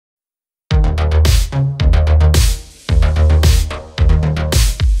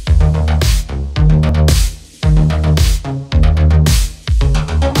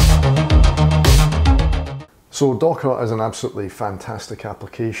So Docker is an absolutely fantastic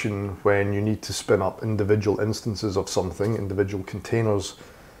application when you need to spin up individual instances of something, individual containers.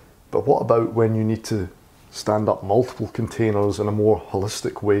 But what about when you need to stand up multiple containers in a more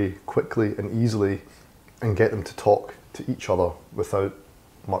holistic way, quickly and easily, and get them to talk to each other without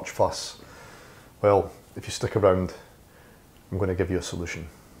much fuss? Well, if you stick around, I'm going to give you a solution.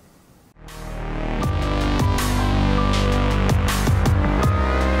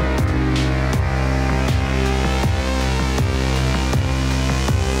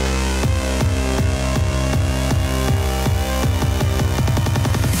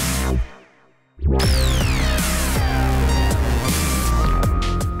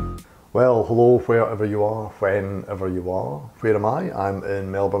 Well, hello wherever you are, whenever you are. Where am I? I'm in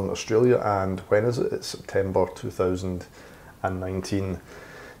Melbourne, Australia, and when is it? It's September 2019.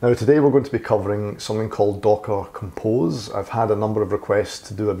 Now today we're going to be covering something called docker-compose. I've had a number of requests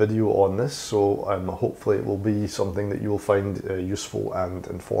to do a video on this, so hopefully it will be something that you will find useful and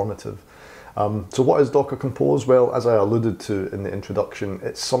informative. So what is docker-compose? Well, as I alluded to in the introduction,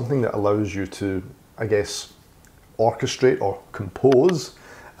 it's something that allows you to, I guess, orchestrate or compose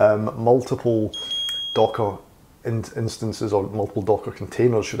multiple Docker instances, or multiple Docker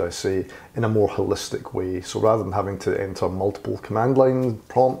containers, should I say, in a more holistic way. So rather than having to enter multiple command line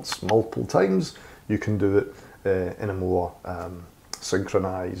prompts multiple times, you can do it in a more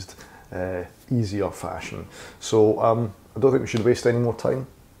synchronized, easier fashion. So I don't think we should waste any more time.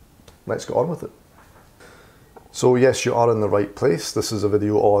 Let's get on with it. So yes, you are in the right place. This is a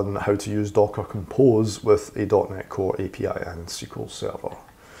video on how to use Docker-compose with a .NET Core API and SQL Server.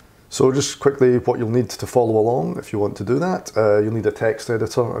 So just quickly, what you'll need to follow along if you want to do that, you'll need a text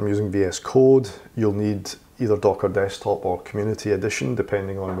editor. I'm using VS Code. You'll need either Docker Desktop or Community Edition,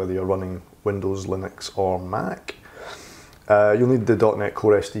 depending on whether you're running Windows, Linux or Mac. You'll need the .NET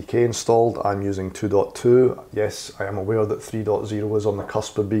Core SDK installed. I'm using 2.2. Yes, I am aware that 3.0 is on the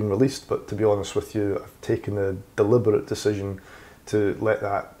cusp of being released, but to be honest with you, I've taken a deliberate decision to let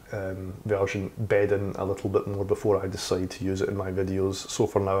that version bed in a little bit more before I decide to use it in my videos. So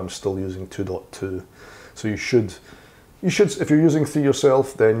for now I'm still using 2.2. So you should, if you're using 3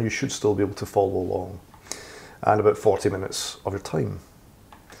 yourself, then you should still be able to follow along. And about 40 minutes of your time.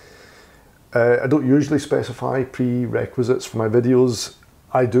 I don't usually specify prerequisites for my videos.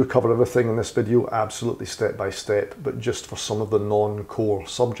 I do cover everything in this video absolutely step by step, but just for some of the non-core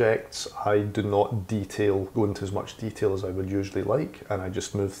subjects, I do not go into as much detail as I would usually like, and I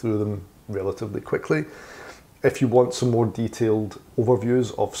just move through them relatively quickly. If you want some more detailed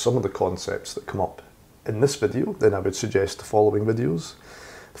overviews of some of the concepts that come up in this video, then I would suggest the following videos.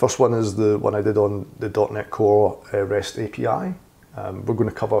 The first one is the one I did on the .NET Core REST API. We're going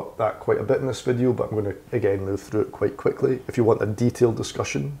to cover that quite a bit in this video, but I'm going to again move through it quite quickly. If you want a detailed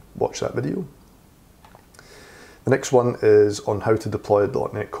discussion, watch that video. The next one is on how to deploy a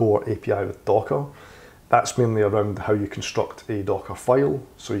 .NET Core API with Docker. That's mainly around how you construct a Docker file,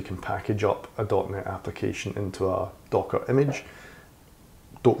 so you can package up a .NET application into a Docker image.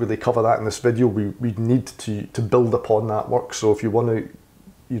 Don't really cover that in this video. We need to build upon that work, so if you want to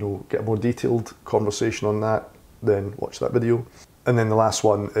get a more detailed conversation on that, then watch that video. And then the last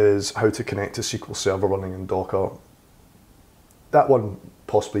one is how to connect to SQL Server running in Docker. That one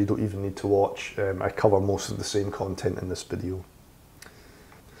possibly you don't even need to watch. I cover most of the same content in this video.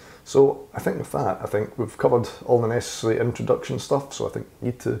 So I think with that, we've covered all the necessary introduction stuff, so I think we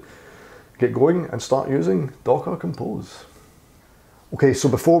need to get going and start using Docker-compose. Okay, so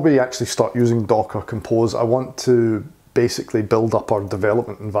before we actually start using Docker-compose, I want to basically build up our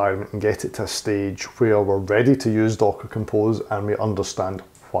development environment and get it to a stage where we're ready to use Docker-compose and we understand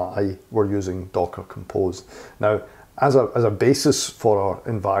why we're using Docker-compose. Now, as a basis for our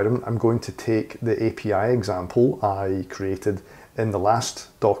environment, I'm going to take the API example I created in the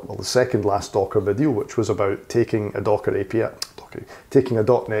second last Docker video, which was about taking a taking a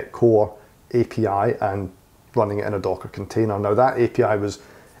 .NET Core API and running it in a Docker container. Now that API was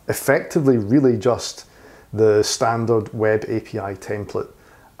effectively really just the standard web API template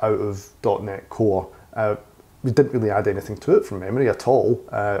out of .NET Core. We didn't really add anything to it from memory at all,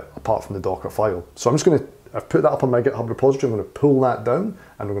 apart from the Docker file. So I've put that up on my GitHub repository. I'm going to pull that down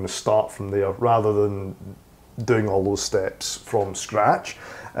and we're going to start from there rather than doing all those steps from scratch.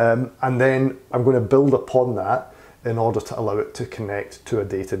 And then I'm going to build upon that in order to allow it to connect to a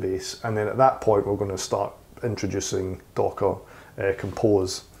database. And then at that point, we're going to start introducing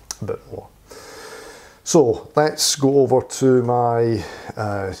Docker-compose a bit more. So let's go over to my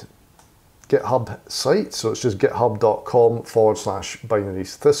GitHub site. So it's just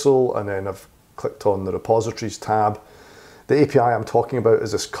github.com/binariesthistle, and then I've clicked on the repositories tab. The API I'm talking about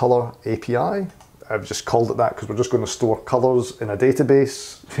is this color API. I've just called it that because we're just going to store colors in a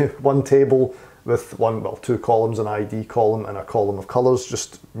database, one table with two columns, an ID column and a column of colors,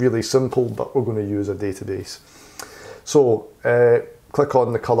 just really simple, but we're going to use a database. So click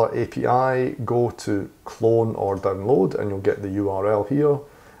on the color API, go to clone or download, and you'll get the URL here,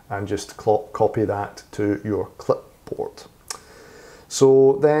 and just copy that to your clipboard.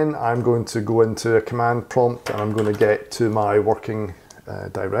 So then I'm going to go into a command prompt and I'm going to get to my working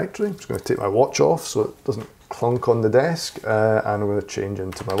directory. I'm just going to take my watch off so it doesn't clunk on the desk, and I'm going to change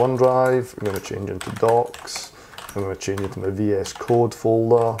into my OneDrive, I'm going to change into Docs, I'm going to change into my VS Code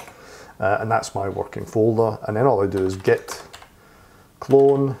folder, and that's my working folder. And then all I do is git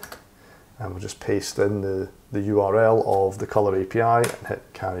clone, and we'll just paste in the URL of the color API and hit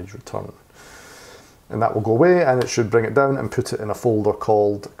carriage return. And that will go away, and it should bring it down and put it in a folder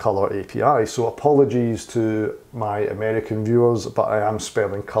called Color API. So apologies to my American viewers, but I am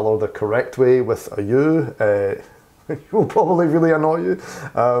spelling color the correct way with a U. It will probably really annoy you.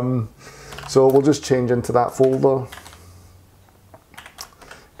 So we'll just change into that folder.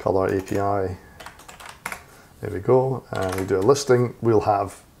 Color API. There we go. And we do a listing. We'll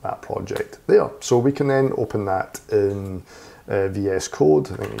have that project there. So we can then open that in VS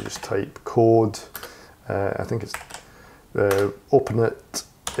Code. I think you just type code. I think it's open it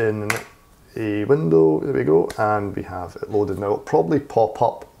in a window, there we go, and we have it loaded. Now it'll probably pop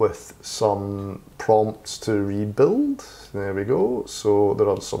up with some prompts to rebuild, there we go. So there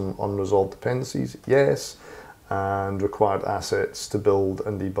are some unresolved dependencies, yes, and required assets to build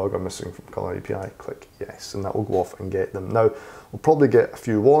and debug are missing from Color API, click yes, and that will go off and get them. Now we'll probably get a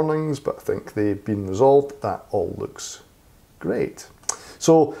few warnings, but I think they've been resolved. That all looks great.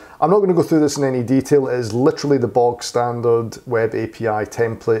 So I'm not going to go through this in any detail. It is literally the bog standard web API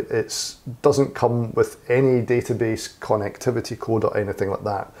template. It doesn't come with any database connectivity code or anything like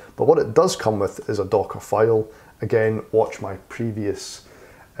that. But what it does come with is a Docker file. Again, watch my previous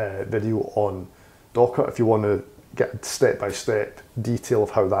video on Docker if you want to get step-by-step detail of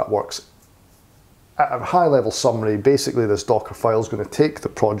how that works. At a high level summary, basically this Docker file is going to take the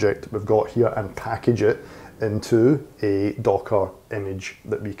project we've got here and package it into a Docker image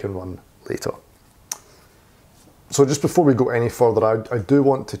that we can run later. So just before we go any further, I do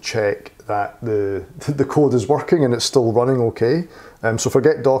want to check that the code is working and it's still running okay. So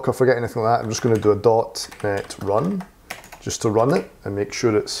forget Docker, forget anything like that. I'm just going to do a .NET run just to run it and make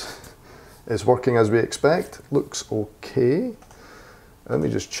sure it's working as we expect. Looks okay. Let me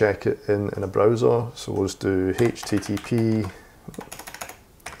just check it in a browser. So we'll just do HTTP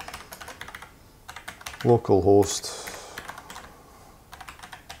localhost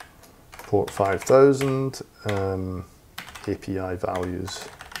port 5000 API values.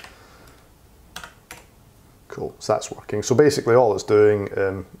 Cool, so that's working. So basically all it's doing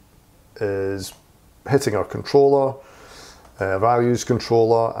is hitting our controller, values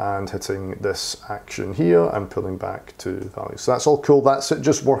controller, and hitting this action here and pulling back to values. So that's all cool. That's it,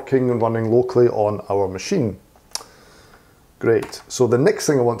 just working and running locally on our machine. Great. So the next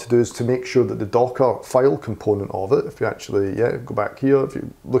thing I want to do is to make sure that the Docker file component of it, if you actually, go back here, if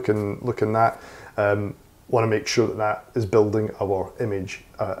you look in that, want to make sure that that is building our image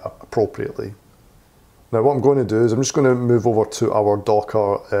appropriately. Now what I'm going to do is I'm just going to move over to our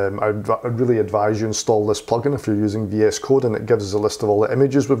Docker. I'd really advise you install this plugin if you're using VS Code, and it gives us a list of all the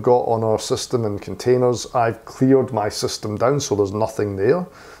images we've got on our system and containers. I've cleared my system down so there's nothing there.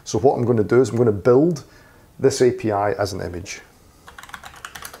 So what I'm going to do is I'm going to build this API as an image.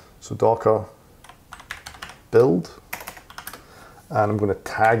 So Docker build, and I'm going to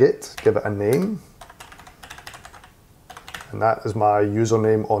tag it, give it a name, and that is my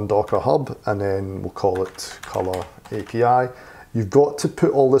username on Docker Hub, and then we'll call it Color API. You've got to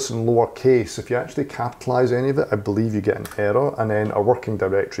put all this in lowercase. If you actually capitalize any of it, I believe you get an error, and then our working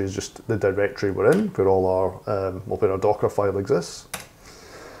directory is just the directory we're in, where all our, where our Docker file exists.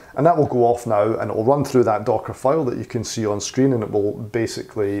 And that will go off now, and it will run through that Docker file that you can see on screen, and it will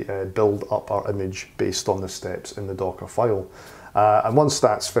basically build up our image based on the steps in the Docker file. And once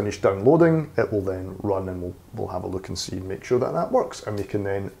that's finished downloading, it will then run, and we'll have a look and see, make sure that that works, and we can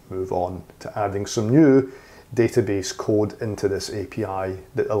then move on to adding some new database code into this API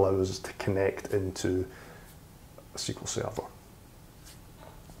that allows us to connect into a SQL Server.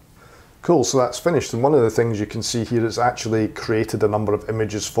 Cool, so that's finished, and one of the things you can see here is actually created a number of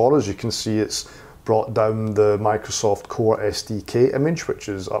images for us. You can see it's brought down the Microsoft Core SDK image, which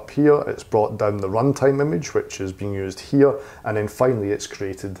is up here. It's brought down the runtime image, which is being used here, and then finally it's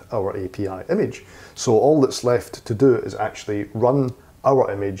created our API image. So all that's left to do is actually run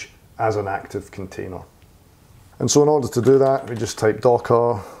our image as an active container. And so in order to do that, we just type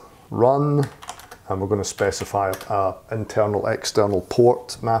docker run, and we're going to specify a internal external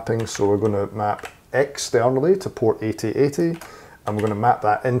port mapping. So we're going to map externally to port 8080, and we're going to map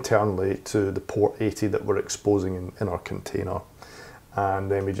that internally to the port 80 that we're exposing in our container.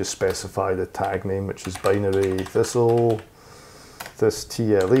 And then we just specify the tag name, which is binary thistle, this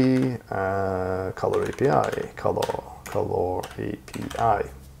TLE, color API, color API.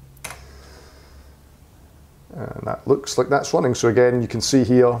 And that looks like that's running. So again, you can see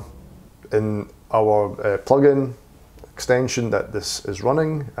here in our plugin extension that this is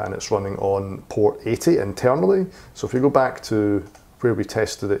running, and it's running on port 80 internally. So if we go back to where we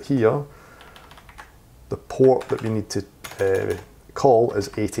tested it here, the port that we need to call is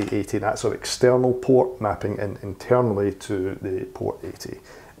 8080. That's our external port mapping in internally to the port 80.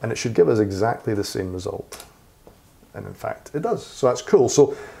 And it should give us exactly the same result. And in fact, it does. So that's cool.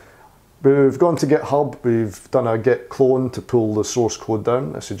 So we've gone to GitHub, we've done a git clone to pull the source code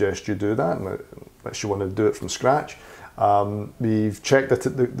down. I suggest you do that unless you want to do it from scratch. We've checked that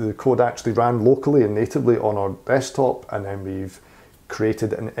the code actually ran locally and natively on our desktop, and then we've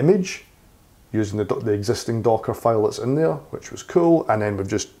created an image using the existing Docker file that's in there, which was cool, and then we've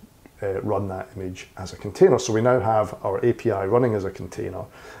just run that image as a container. So we now have our API running as a container,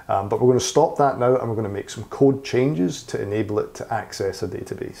 but we're going to stop that now, and we're going to make some code changes to enable it to access a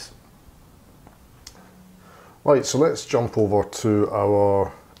database. Right, so let's jump over to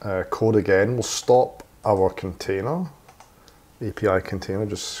our code again. We'll stop our container, API container,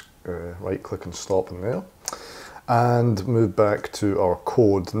 just right click and stop in there, and move back to our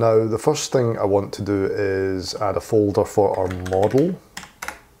code. Now, the first thing I want to do is add a folder for our model.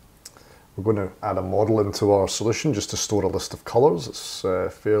 We're going to add a model into our solution just to store a list of colors. It's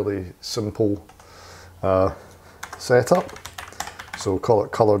a fairly simple setup. So call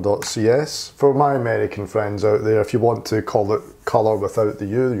it color.cs. For my American friends out there, if you want to call it color without the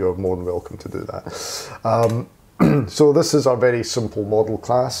U, you're more than welcome to do that. So this is our very simple model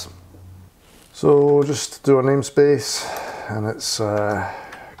class. So just do our namespace, and it's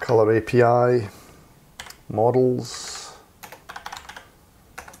color API, models,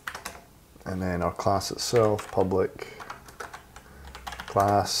 and then our class itself, public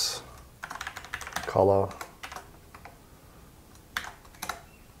class, color.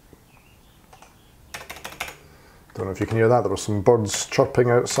 Don't know if you can hear that. There were some birds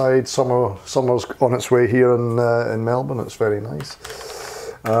chirping outside. Summer's on its way here in Melbourne. It's very nice.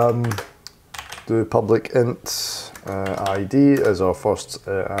 Do public int ID as our first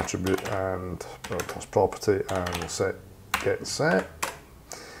attribute and first property, and we'll set get set,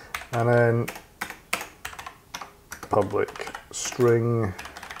 and then public string.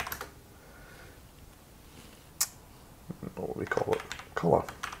 What do we call it? Color.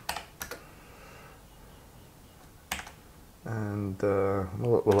 And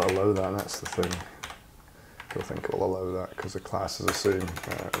will it allow that? That's the thing. I don't think it will allow that because the class is the same.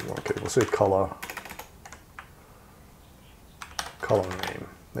 Okay, we'll say color name.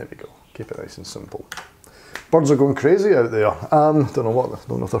 There we go. Keep it nice and simple. Birds are going crazy out there. Don't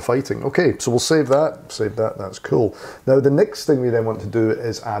know if they're fighting. Okay, so we'll save that. Save that. That's cool. Now the next thing we then want to do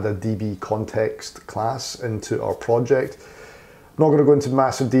is add a DB context class into our project. I'm not going to go into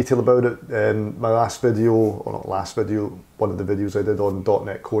massive detail about it. In my last video, or not last video, one of the videos I did on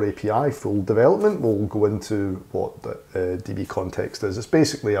 .NET Core API full development, we'll go into what the DB context is. It's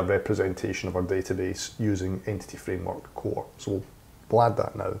basically a representation of our database using Entity Framework Core. So we'll add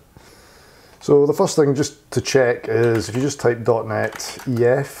that now. So the first thing just to check is if you just type .NET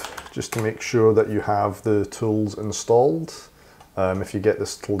EF, just to make sure that you have the tools installed. If you get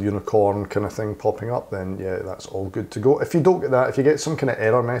this little unicorn kind of thing popping up, then yeah, that's all good to go. If you don't get that, if you get some kind of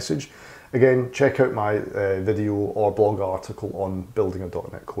error message, again, check out my video or blog article on building a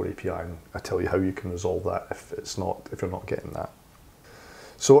 .NET Core API, and I tell you how you can resolve that if you're not getting that.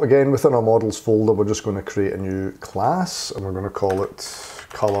 So again, within our models folder, we're just going to create a new class, and we're going to call it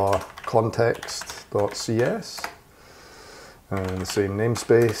color context.cs, and the same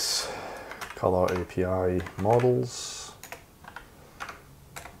namespace, color API models.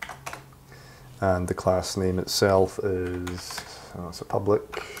 And the class name itself is, it's a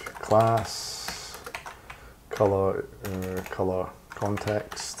public class, color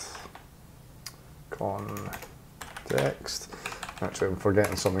context. Actually, I'm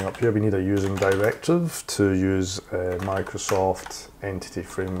forgetting something up here. We need a using directive to use Microsoft Entity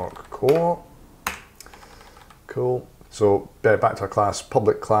Framework Core. Cool. So back to our class,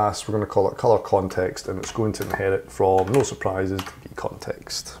 public class, we're going to call it color context, and it's going to inherit from, no surprises, DB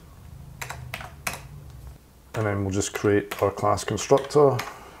context. And then we'll just create our class constructor,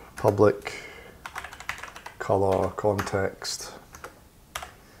 public color context,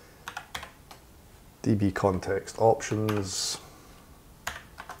 DB context options,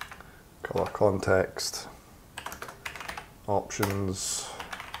 color context, options,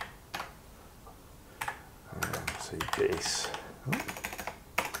 say base,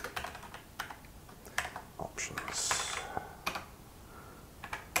 options,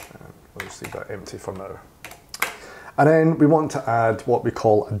 and we'll just leave that empty for now. And then we want to add what we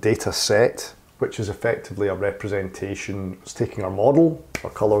call a data set, which is effectively a representation. It's taking our model,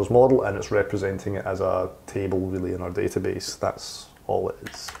 our colors model, and it's representing it as a table really in our database. That's all it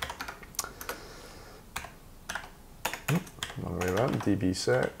is. Long way around, DB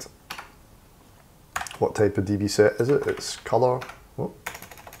set. What type of DB set is it? It's color. Whoop.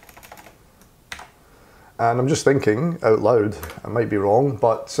 And I'm just thinking out loud, I might be wrong,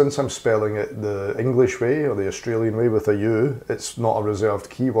 but since I'm spelling it the English way or the Australian way with a U, it's not a reserved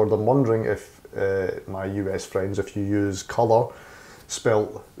keyword. I'm wondering if my US friends, if you use color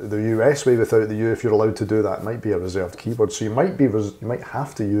spelt the US way without the U, if you're allowed to do that, it might be a reserved keyword. So you might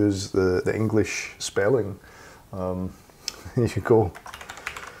have to use the English spelling. There you go.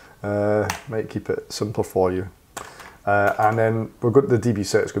 Might keep it simple for you. And then the DB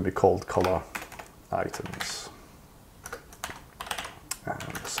set is going to be called color items. And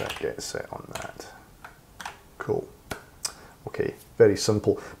get set on that. Cool. Okay, very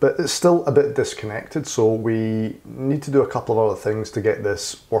simple, but it's still a bit disconnected, so we need to do a couple of other things to get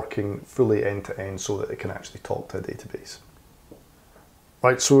this working fully end to end so that it can actually talk to a database.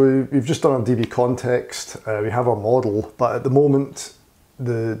 Right, so we've just done our DB context, we have our model, but at the moment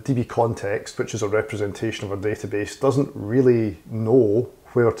the DB context, which is a representation of our database, doesn't really know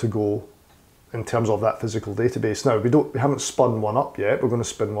where to go in terms of that physical database. Now, we haven't spun one up yet. We're going to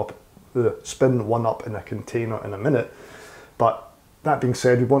spin one up in a container in a minute. But that being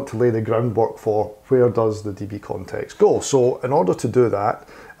said, we want to lay the groundwork for where does the DB context go. So in order to do that,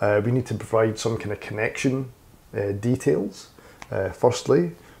 we need to provide some kind of connection details,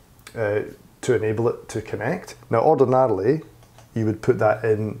 firstly, to enable it to connect. Now, ordinarily, you would put that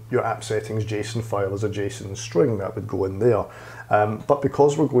in your app settings JSON file as a JSON string that would go in there. But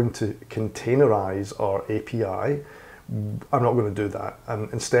because we're going to containerize our API, I'm not going to do that.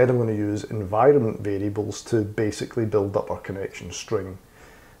 And instead, I'm going to use environment variables to basically build up our connection string.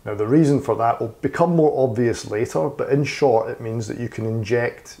 Now, the reason for that will become more obvious later, but in short, it means that you can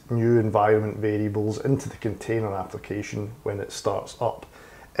inject new environment variables into the container application when it starts up.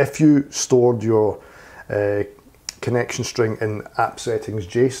 If you stored your connection string in app settings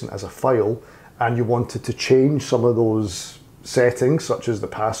JSON as a file, and you wanted to change some of those settings, such as the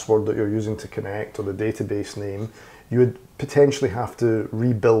password that you're using to connect or the database name, you would potentially have to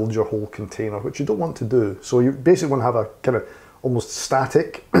rebuild your whole container, which you don't want to do. So you basically want to have a kind of almost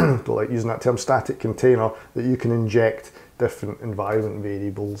static, don't like using that term, static container that you can inject different environment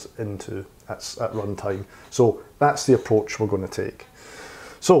variables into at runtime. So that's the approach we're going to take.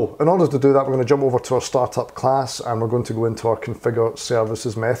 So in order to do that, we're going to jump over to our startup class and we're going to go into our configure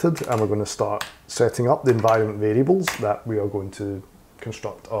services method and we're going to start setting up the environment variables that we are going to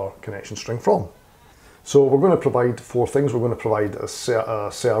construct our connection string from. So we're going to provide four things. We're going to provide a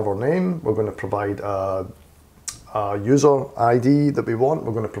server name, we're going to provide a user ID that we want,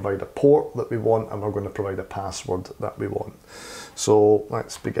 we're going to provide a port that we want, and we're going to provide a password that we want. So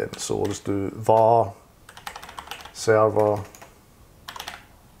let's begin. So we'll just do var server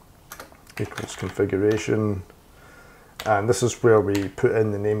equals configuration, and this is where we put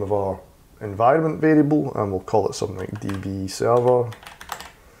in the name of our environment variable, and we'll call it something like db server.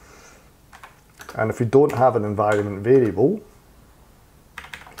 And if we don't have an environment variable,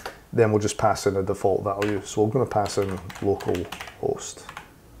 then we'll just pass in a default value. So we're going to pass in local host.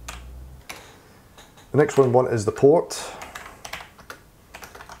 The next one we want is the port.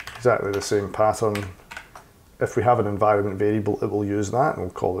 Exactly the same pattern. If we have an environment variable, it will use that, and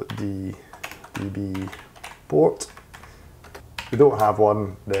we'll call it db port. If we don't have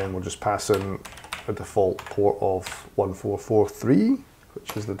one, then we'll just pass in a default port of 1443,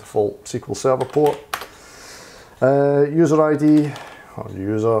 which is the default SQL Server port. User ID, or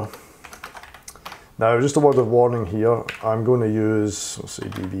user. Now, just a word of warning here, I'm going to use, let's say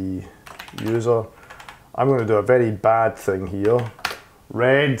db user. I'm going to do a very bad thing here.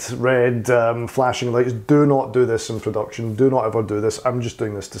 Red flashing lights, do not do this in production, do not ever do this. I'm just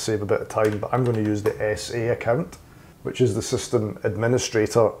doing this to save a bit of time, but I'm going to use the SA account, which is the system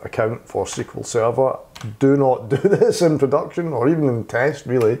administrator account for SQL Server. Do not do this in production or even in test,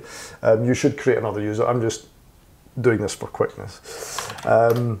 really. You should create another user. I'm just doing this for quickness.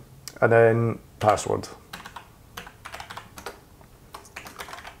 And then password.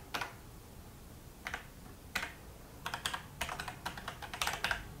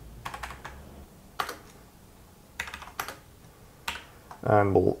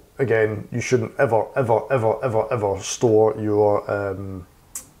 And we'll, again, you shouldn't ever store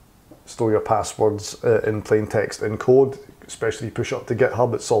your passwords in plain text in code, especially if you push it up to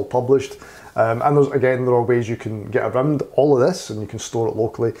GitHub, it's all published. And there are ways you can get around all of this and you can store it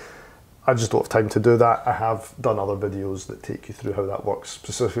locally. I just don't have time to do that. I have done other videos that take you through how that works,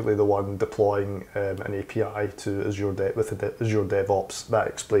 specifically the one deploying an API to Azure with Azure DevOps. That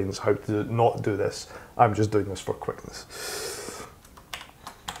explains how to not do this. I'm just doing this for quickness.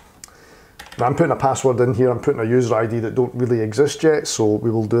 Now I'm putting a password in here, I'm putting a user ID that don't really exist yet, so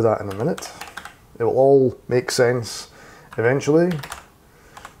we will do that in a minute. It will all make sense eventually.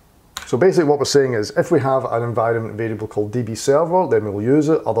 So basically what we're saying is, if we have an environment variable called DB server, then we'll use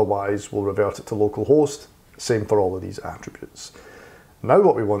it, otherwise we'll revert it to localhost. Same for all of these attributes. Now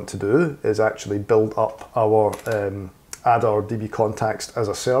what we want to do is actually build up our, add our DB context as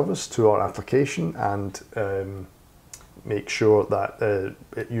a service to our application and make sure that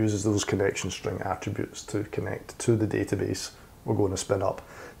it uses those connection string attributes to connect to the database we're going to spin up.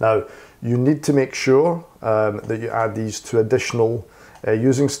 Now, you need to make sure that you add these two additional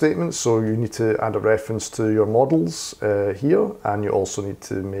using statements, so you need to add a reference to your models here, and you also need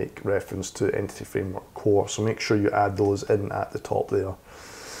to make reference to Entity Framework Core, so make sure you add those in at the top there,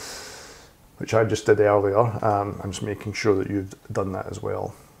 which I just did earlier. I'm just making sure that you've done that as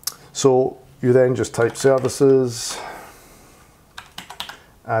well. So you then just type services,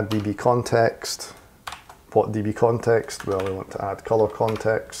 add DB context. What DB context? Well, we want to add color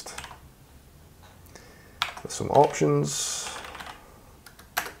context with some options.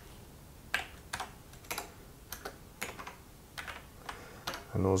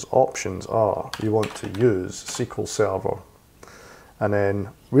 And those options are, you want to use SQL Server. And then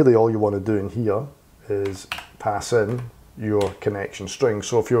really all you want to do in here is pass in your connection string.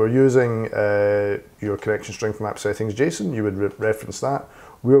 So if you're using your connection string from app settings JSON, you would reference that.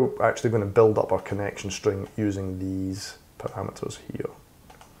 We're actually going to build up our connection string using these parameters here.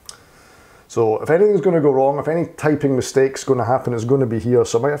 So if anything's going to go wrong, if any typing mistake's going to happen, it's going to be here.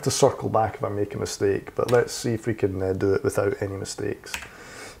 So I might have to circle back if I make a mistake, but let's see if we can do it without any mistakes.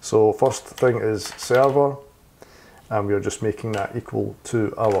 So first thing is server, and we're just making that equal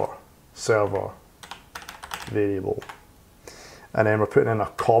to our server variable. And then we're putting in a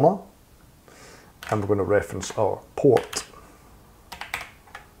comma, and we're going to reference our port,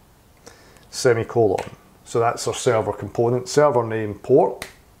 semicolon. So that's our server component, server name port,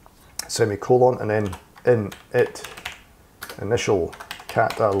 semicolon, and then in it, initial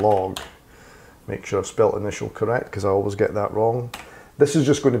catalog. Make sure I've spelled initial correct, because I always get that wrong. This is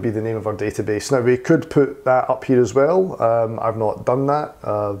just going to be the name of our database. Now we could put that up here as well. I've not done that.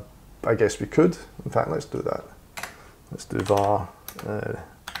 I guess we could. In fact, let's do that. Let's do var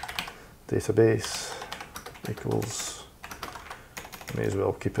database equals, may as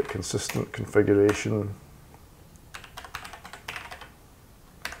well keep it consistent, configuration.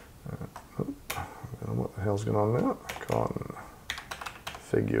 What the hell's going on there?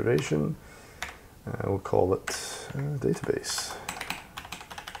 Configuration. We'll call it database.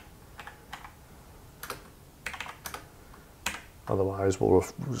 Otherwise, we'll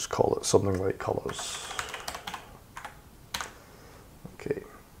just call it something like colors. Okay,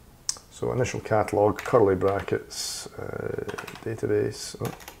 so initial catalog, curly brackets, database.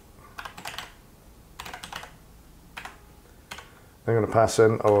 Oh. I'm going to pass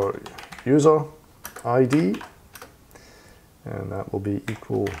in our user ID, and that will be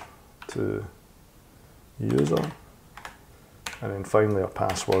equal to user, and then finally our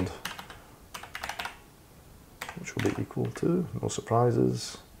password, which will be equal to, no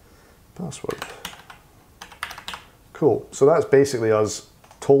surprises, password. Cool, so that's basically us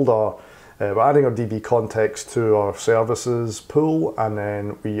told we're adding our DB context to our services pool, and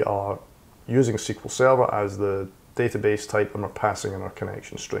then we are using SQL Server as the database type, and we're passing in our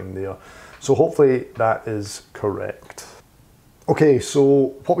connection string there. So hopefully that is correct. Okay,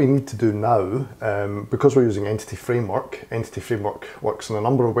 so what we need to do now, because we're using Entity Framework works in a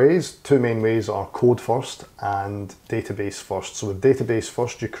number of ways. Two main ways are code first and database first. So with database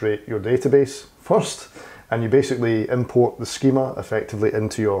first, you create your database first, and you basically import the schema effectively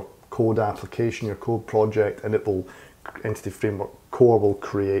into your code application, your code project, and Entity Framework Core will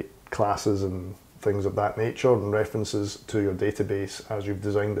create classes and things of that nature and references to your database as you've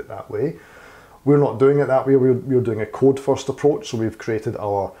designed it that way. We're not doing it that way, we're doing a code first approach. So we've created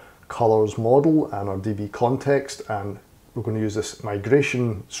our colors model and our DB context, and we're going to use this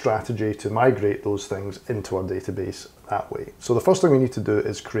migration strategy to migrate those things into our database that way. So the first thing we need to do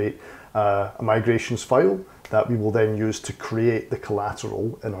is create a migrations file that we will then use to create the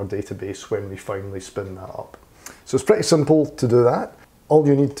collateral in our database when we finally spin that up. So it's pretty simple to do that. all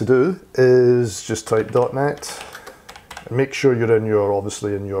you need to do is just type .NET and make sure you're in your,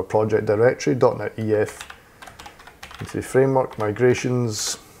 obviously in your project directory, .NET EF, into the framework,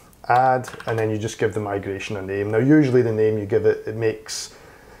 migrations, add, and then you just give the migration a name. Now usually the name you give it, it makes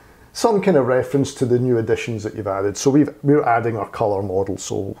some kind of reference to the new additions that you've added. So we're adding our color model,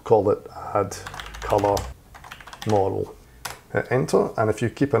 so we'll call it add color model. Hit enter, and if you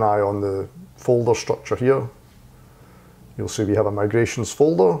keep an eye on the folder structure here, you'll see we have a migrations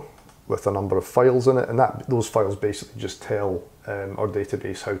folder with a number of files in it, and those files basically just tell our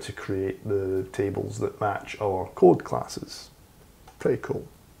database how to create the tables that match our code classes. Pretty cool.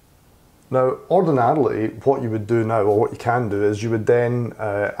 Now, ordinarily, what you would do now, or what you can do, is you would then,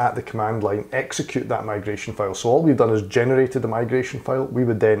 at the command line, execute that migration file. So all we've done is generated the migration file. We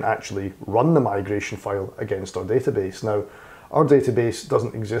would then actually run the migration file against our database. Now, our database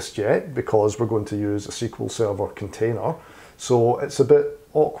doesn't exist yet because we're going to use a SQL Server container. So it's a bit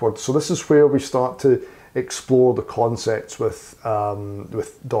awkward. So this is where we start to explore the concepts with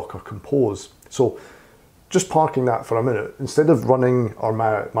docker-compose. So just parking that for a minute, instead of running our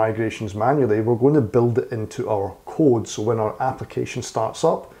migrations manually, we're going to build it into our code. So when our application starts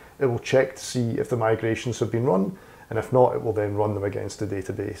up, it will check to see if the migrations have been run, and if not, it will then run them against the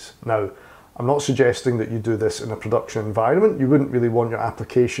database. Now, I'm not suggesting that you do this in a production environment. You wouldn't really want your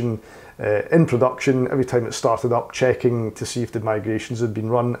application in production every time it started up, checking to see if the migrations had been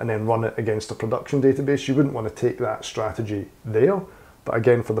run and then run it against a production database. You wouldn't want to take that strategy there. But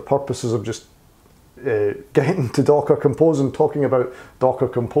again, for the purposes of just getting to Docker Compose and talking about Docker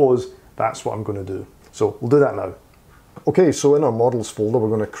Compose, that's what I'm going to do. So we'll do that now. Okay, so in our models folder, we're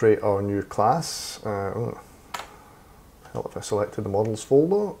going to create our new class. Hell, if I selected the models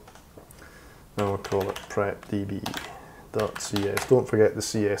folder, now we'll call it prepdb.cs. Don't forget the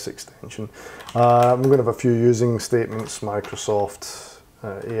CS extension. I'm going to have a few using statements, Microsoft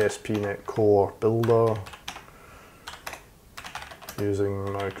ASP.NET Core Builder, using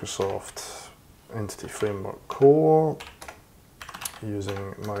Microsoft Entity Framework Core,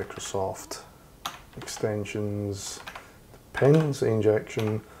 using Microsoft extensions, dependency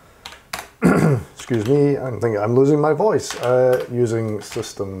injection, excuse me, I think I'm losing my voice, using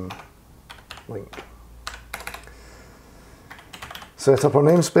system link. Set up our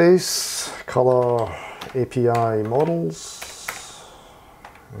namespace, color API models,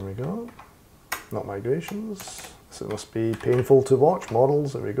 there we go, not migrations, so it must be painful to watch,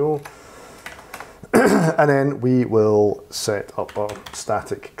 models, there we go. And then we will set up our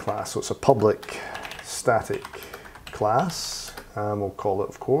static class. So it's a public static class, and we'll call it,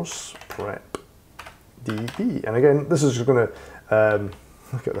 of course, prepdb. And again, this is just going to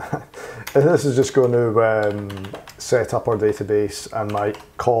look at that. And this is just going to set up our database and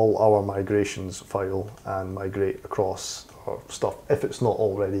call our migrations file and migrate across our stuff if it's not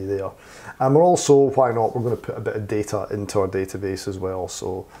already there. And we're also, why not, we're going to put a bit of data into our database as well.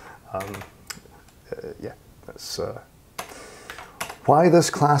 So yeah, that's why this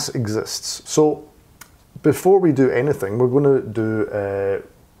class exists. So before we do anything, we're going to do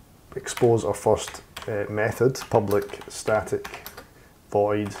expose our first method, public static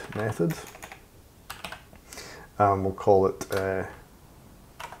void method, and we'll call it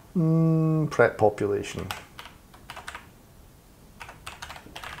prep population,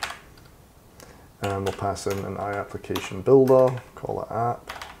 and we'll pass in an iApplication builder, call it app.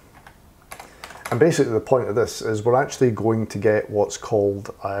 And basically the point of this is we're actually going to get what's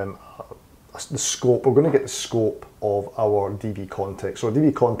called the scope. We're going to get the scope of our DB context. So our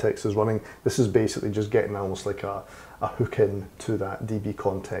DB context is running, this is basically just getting almost like a hook in to that DB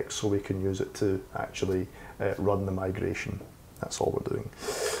context so we can use it to actually run the migration. That's all we're doing.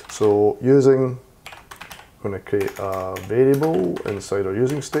 So using, we're going to create a variable inside our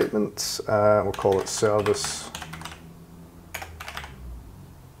using statements. We'll call it service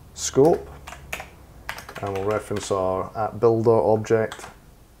scope. And we'll reference our app builder object,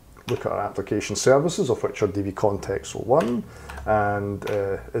 look at our application services, of which our DB context will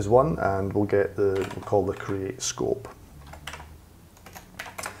is one, and we'll get we'll call the create scope.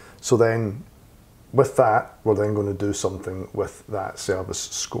 So then with that, we're then going to do something with that service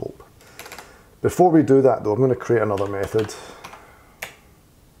scope. Before we do that though, I'm going to create another method.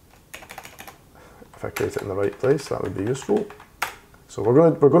 If I create it in the right place, that would be useful. So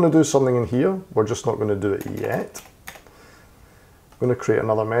we're going to do something in here. We're just not going to do it yet. I'm going to create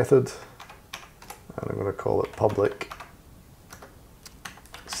another method, and I'm going to call it public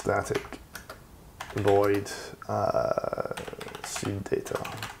static void seed data.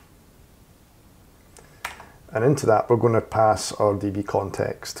 And into that, we're going to pass our DB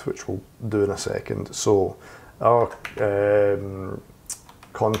context, which we'll do in a second. So our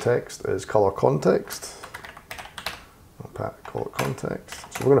context is color context. I'll call it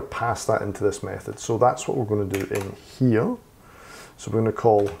context. So we're going to pass that into this method. So that's what we're going to do in here. So we're going to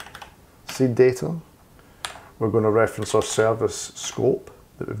call seed data. We're going to reference our service scope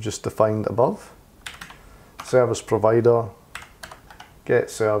that we've just defined above. Service provider,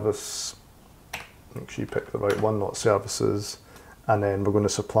 get service, make sure you pick the right one, not services, and then we're going to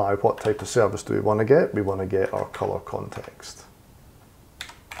supply what type of service do we want to get? We want to get our color context.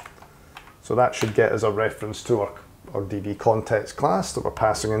 So that should get us a reference to our DB context class that we're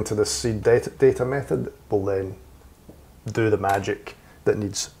passing into this seed data method. Will then do the magic that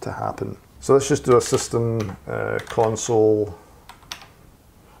needs to happen. So let's just do a system console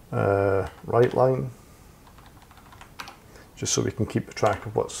write line, just so we can keep track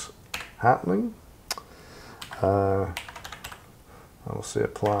of what's happening. I'll say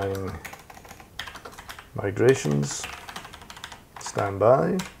applying migrations,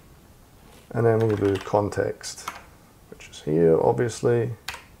 standby, and then we'll do context, which is here, obviously,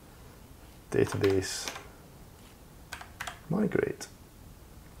 database, migrate.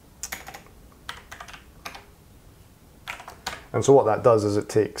 And so what that does is it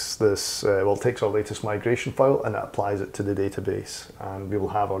takes this, it takes our latest migration file and it applies it to the database, and we will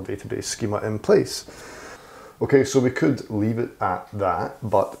have our database schema in place. Okay, so we could leave it at that,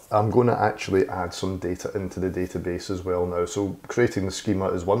 but I'm going to actually add some data into the database as well now. So creating the schema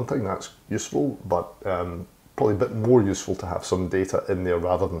is one thing, that's useful, but probably a bit more useful to have some data in there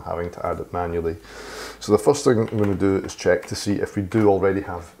rather than having to add it manually. So the first thing I'm going to do is check to see if we do already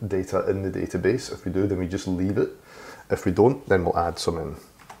have data in the database. If we do, then we just leave it. If we don't, then we'll add some in.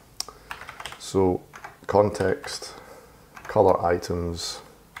 So context, color items,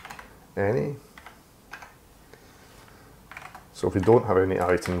 any. So if we don't have any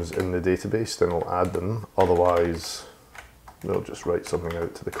items in the database, then we'll add them. Otherwise, we'll just write something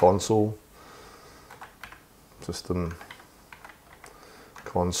out to the console. System,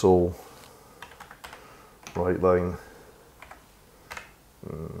 console, write line.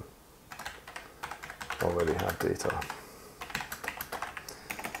 Already have data.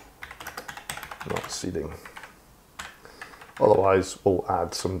 Not seeding. Otherwise, we'll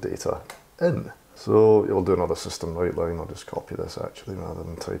add some data in. So we'll do another system write line. I'll just copy this actually rather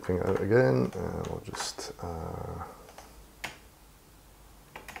than typing it out again. And we'll just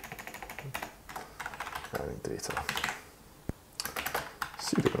adding data.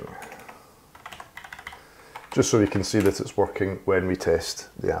 Seeding. Just so we can see that it's working when we test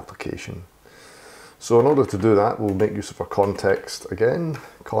the application. So in order to do that, we'll make use of our context again,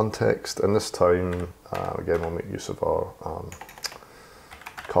 and this time, again, we'll make use of our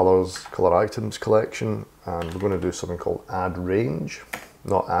color items collection, and we're going to do something called add range,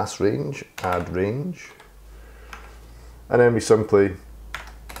 not as range, add range. And then we simply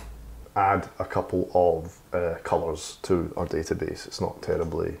add a couple of colors to our database. It's not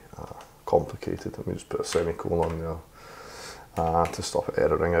terribly complicated. Let me just put a semicolon there. To stop it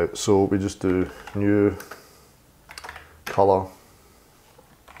erroring out. So we just do new color,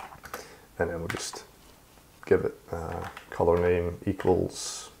 and then we'll just give it color name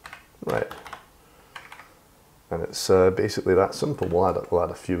equals red, and it's basically that simple. We'll add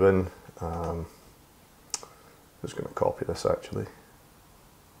a few in. I'm just going to copy this actually.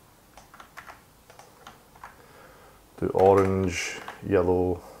 Do orange,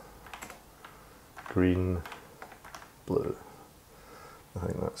 yellow, green, blue. I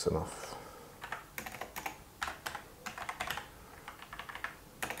think that's enough.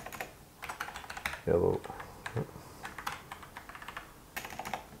 Yellow,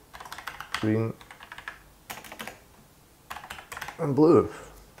 green, and blue.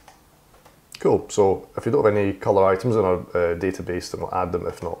 Cool, so if we don't have any color items in our database, then we'll add them.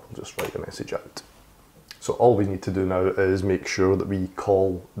 If not, we'll just write a message out. So all we need to do now is make sure that we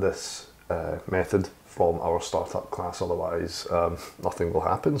call this method from our startup class, otherwise nothing will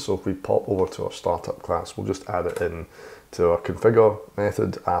happen. So if we pop over to our startup class, we'll just add it in to our configure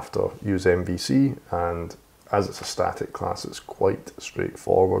method after use MVC, and as it's a static class, it's quite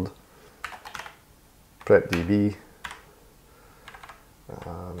straightforward. Prep DB,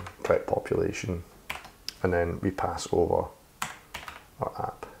 prep population, and then we pass over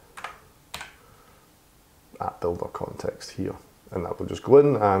our app builder context here, and that will just go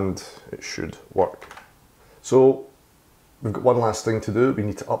in and it should work. So we've got one last thing to do. We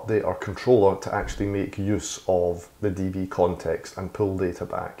need to update our controller to actually make use of the DB context and pull data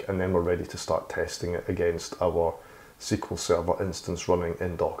back, and then we're ready to start testing it against our SQL Server instance running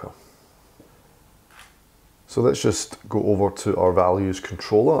in Docker. So let's just go over to our values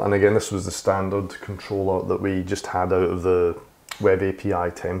controller, and again this was the standard controller that we just had out of the web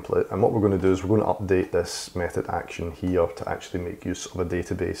API template, and what we're going to do is we're going to update this method action here to actually make use of a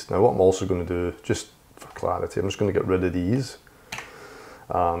database. Now what I'm also going to do, just for clarity, I'm just going to get rid of these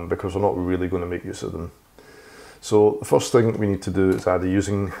because we're not really going to make use of them. So the first thing we need to do is add a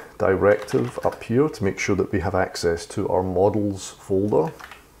using directive up here to make sure that we have access to our models folder,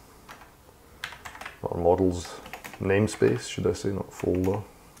 our models namespace, should I say, not folder.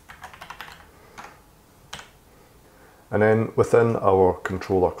 And then within our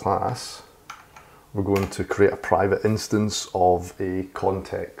controller class, we're going to create a private instance of a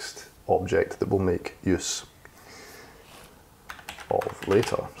context object that we'll make use of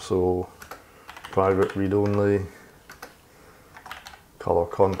later. So private read-only, color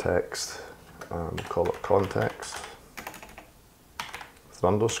context, and call it context with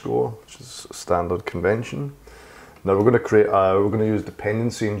underscore, which is a standard convention. Now we're going to use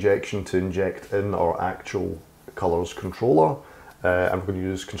dependency injection to inject in our actual colors controller, and we're going to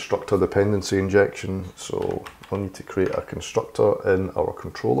use constructor dependency injection. So we'll need to create a constructor in our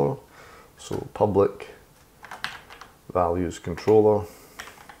controller. So public values controller.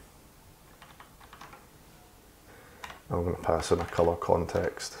 I'm going to pass in a color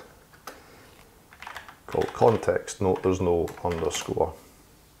context called context. Note there's no underscore.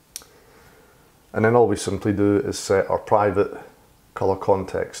 And then all we simply do is set our private color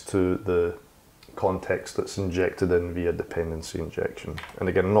context to the context that's injected in via dependency injection. And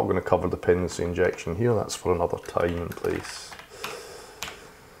again, I'm not going to cover dependency injection here, that's for another time and place.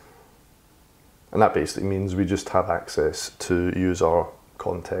 And that basically means we just have access to use our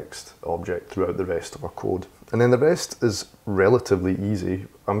context object throughout the rest of our code. And then the rest is relatively easy.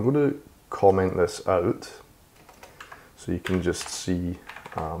 I'm going to comment this out so you can just see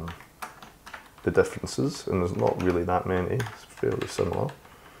the differences, and there's not really that many, it's fairly similar.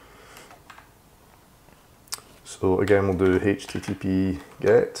 So again, we'll do HTTP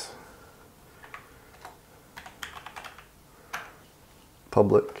get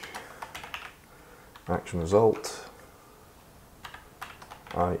public action result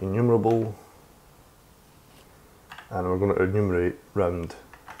I enumerable, and we're going to enumerate round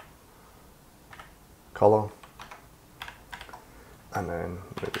color, and then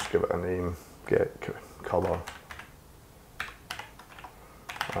we'll just give it a name, get color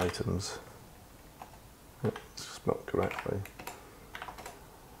items. Yep, it's spelled correctly.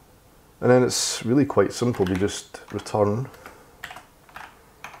 And then it's really quite simple. We just return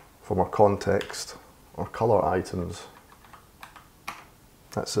from our context our color items.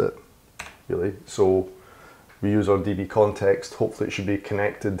 That's it, really. So we use our DB context. Hopefully it should be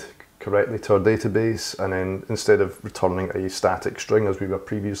connected correctly to our database, and then instead of returning a static string as we were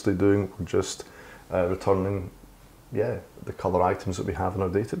previously doing, we're just returning the color items that we have in our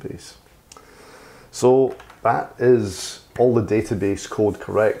database. So that is all the database code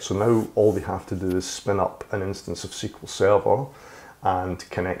correct. So now all we have to do is spin up an instance of SQL Server and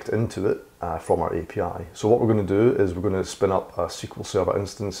connect into it from our API. So what we're going to do is we're going to spin up a SQL Server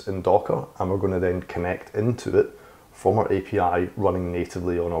instance in Docker, and we're going to then connect into it from our API running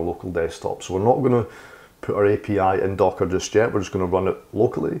natively on our local desktop. So we're not going to put our API in Docker just yet, we're just going to run it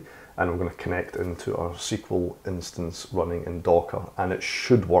locally, and we're going to connect into our SQL instance running in Docker, and it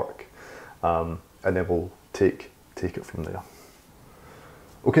should work. And then we'll take it from there.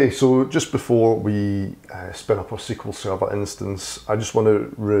 Okay, so just before we spin up our SQL Server instance, I just want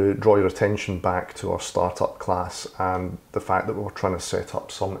to draw your attention back to our startup class and the fact that we're trying to set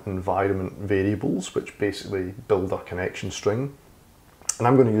up some environment variables which basically build our connection string. And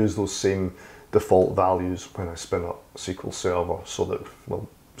I'm going to use those same default values when I spin up SQL Server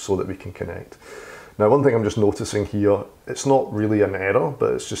so that we can connect. Now, one thing I'm just noticing here, it's not really an error,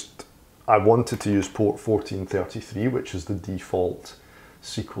 but it's just I wanted to use port 1433, which is the default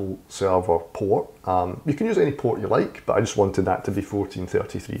SQL Server port. You can use any port you like, but I just wanted that to be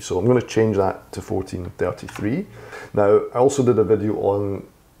 1433. So I'm going to change that to 1433. Now, I also did a video on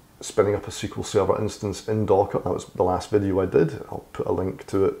spinning up a SQL Server instance in Docker. That was the last video I did. I'll put a link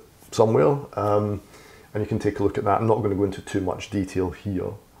to it somewhere, and you can take a look at that. I'm not going to go into too much detail here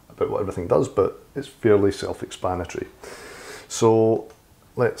about what everything does, but it's fairly self-explanatory. So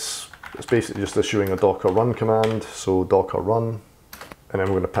it's basically just issuing a docker run command. So docker run. And then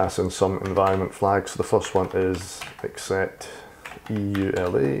we're going to pass in some environment flags. So the first one is accept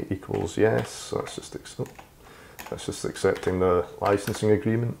EULA equals yes. So that's just accepting the licensing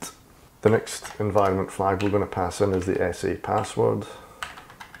agreement. The next environment flag we're going to pass in is the SA password.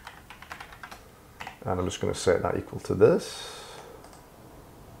 And I'm just going to set that equal to this.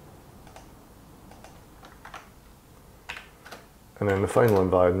 And then the final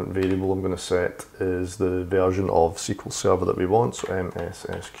environment variable I'm going to set is the version of SQL Server that we want, so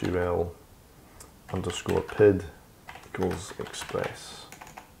mssql underscore PID equals express.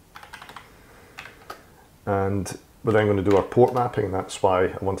 And we're then going to do our port mapping, and that's why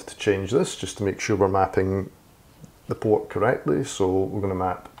I wanted to change this, just to make sure we're mapping the port correctly. So we're going to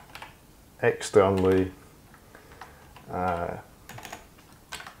map externally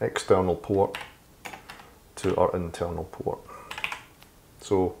external port to our internal port.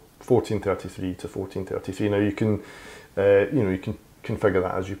 So 1433 to 1433. Now you can you can configure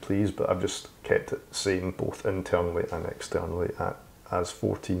that as you please, but I've just kept it same both internally and externally as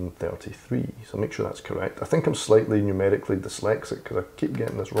 1433. So make sure that's correct. I think I'm slightly numerically dyslexic because I keep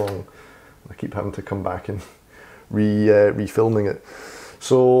getting this wrong. I keep having to come back and refilming it.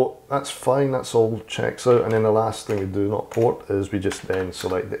 So that's fine, that's all checks out. And then the last thing we do, not port, is we just then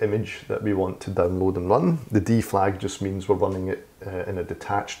select the image that we want to download and run. The D flag just means we're running it in a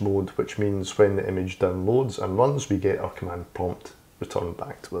detached mode, which means when the image downloads and runs, we get our command prompt returned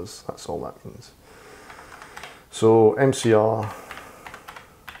back to us. That's all that means. So mcr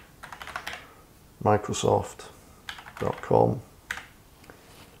microsoft.com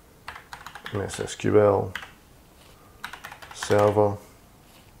SQL Server,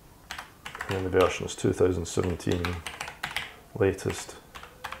 and then the version is 2017 latest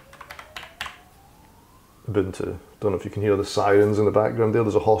Ubuntu. Don't know if you can hear the sirens in the background there.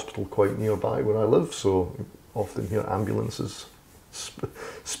 There's a hospital quite nearby where I live, so you often hear ambulances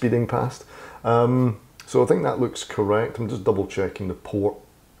speeding past. So I think that looks correct. I'm just double checking the port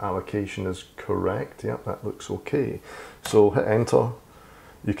allocation is correct. Yep, that looks okay. So hit enter.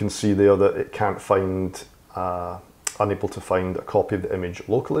 You can see there that it can't find, unable to find a copy of the image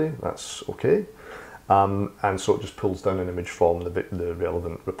locally. That's okay. And so it just pulls down an image from the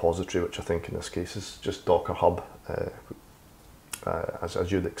relevant repository, which I think in this case is just Docker Hub,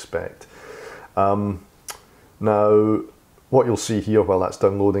 as you'd expect. Now, what you'll see here while that's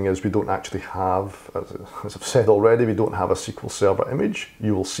downloading is we don't actually have, as I've said already, we don't have a SQL Server image.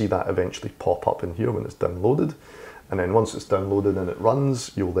 You will see that eventually pop up in here when it's downloaded. And then once it's downloaded and it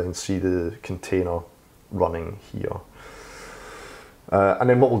runs, you'll then see the container running here. And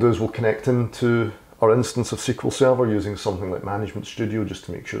then what we'll do is we'll connect into our instance of SQL Server using something like Management Studio just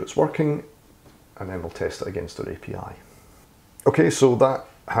to make sure it's working, and then we'll test it against our API. Okay, so that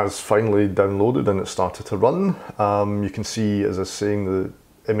has finally downloaded and it started to run. You can see, as I was saying, the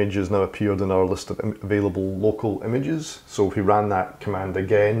image has now appeared in our list of available local images. So if we ran that command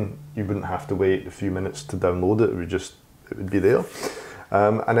again, you wouldn't have to wait a few minutes to download it. It would be there.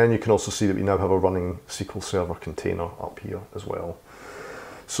 And then you can also see that we now have a running SQL Server container up here as well.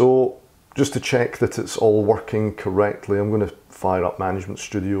 So just to check that it's all working correctly, I'm going to fire up Management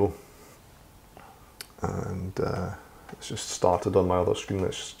Studio, and it's just started on my other screen.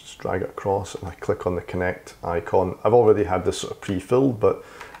 Let's just drag it across and I click on the connect icon. I've already had this sort of pre-filled, but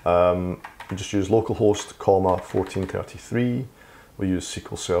we just use localhost, 1433. We'll use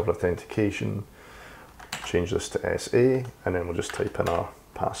SQL Server authentication, change this to SA, and then we'll just type in our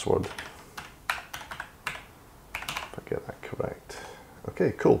password, if I get that correct.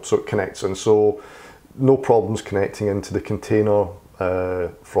 Okay, cool, so it connects, and so no problems connecting into the container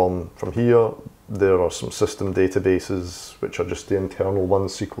from here. There are some system databases which are just the internal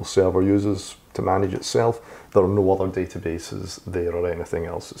ones SQL Server uses to manage itself. There are no other databases there or anything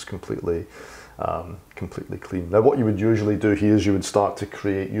else. It's completely clean. Now what you would usually do here is you would start to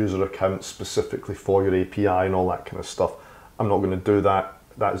create user accounts specifically for your API and all that kind of stuff. I'm not going to do that.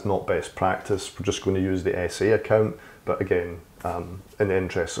 That is not best practice. We're just going to use the SA account, but again, in the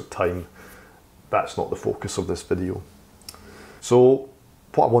interest of time, that's not the focus of this video. So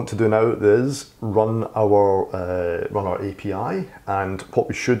what I want to do now is run our API, and what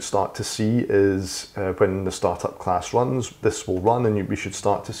we should start to see is when the startup class runs, this will run, and we should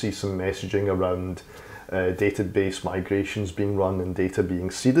start to see some messaging around database migrations being run and data being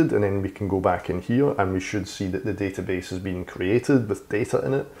seeded, and then we can go back in here and we should see that the database is being created with data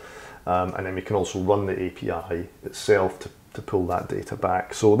in it, and then we can also run the API itself to pull that data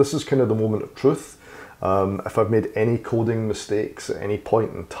back. So this is kind of the moment of truth. If I've made any coding mistakes at any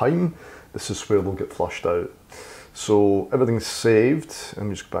point in time, this is where they'll get flushed out. So everything's saved. Let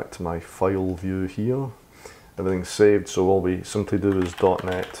me just go back to my file view here. Everything's saved, so all we simply do is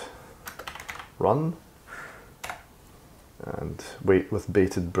 .NET run and wait with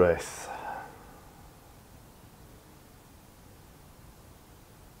bated breath.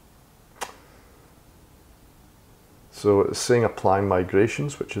 So it's saying apply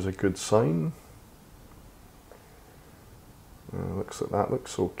migrations, which is a good sign. Looks like that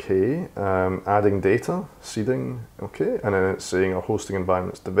looks okay. Adding data, seeding, okay. And then it's saying our hosting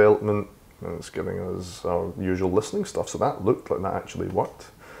environment's development, and it's giving us our usual listening stuff. So that looked like that actually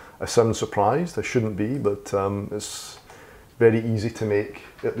worked. I sound surprised, I shouldn't be, but it's very easy to make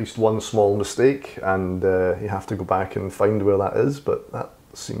at least one small mistake, and you have to go back and find where that is, but that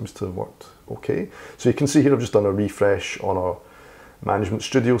seems to have worked okay. So you can see here I've just done a refresh on our Management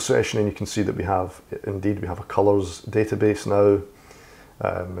Studio session, and you can see that we have a colors database now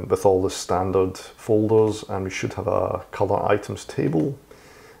with all the standard folders, and we should have a color items table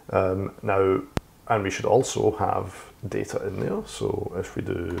now, and we should also have data in there. So if we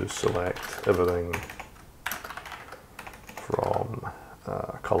do select everything from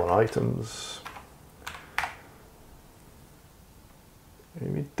color items,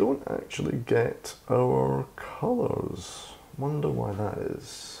 we don't actually get our colors. Wonder why that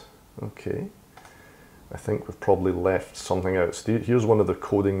is. Okay, I think we've probably left something out. So here's one of the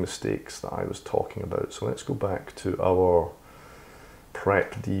coding mistakes that I was talking about. So let's go back to our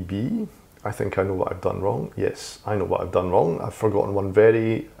prep.db. I think I know what I've done wrong. Yes, I know what I've done wrong. I've forgotten one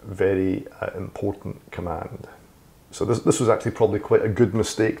very, very important command. So this was actually probably quite a good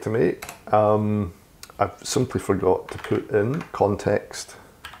mistake to make. I've simply forgot to put in context,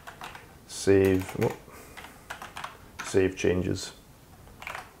 save changes.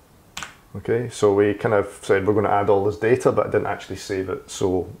 Okay, so we kind of said we're going to add all this data, but I didn't actually save it,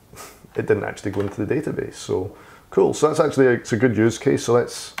 so it didn't actually go into the database. So cool. So that's actually it's a good use case. So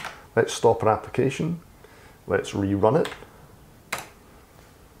let's stop our application. Let's rerun it.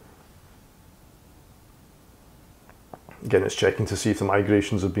 Again, it's checking to see if the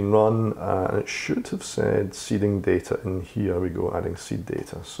migrations have been run, and it should have said seeding data in here. We go, adding seed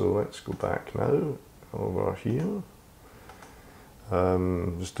data. So let's go back now over here.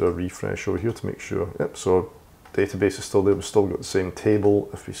 Just do a refresh over here to make sure. Yep, so database is still there. We've still got the same table.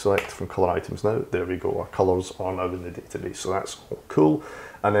 If we select from color items now, there we go. Our colors are now in the database. So that's all cool.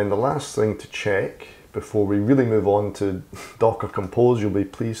 And then the last thing to check before we really move on to Docker Compose, you'll be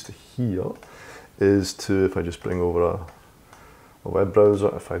pleased to hear, is to, if I just bring over a web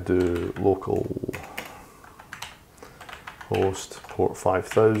browser, if I do local host port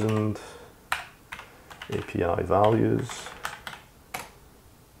 5000, API values,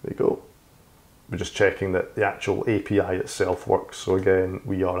 there you go. We're just checking that the actual API itself works. So again,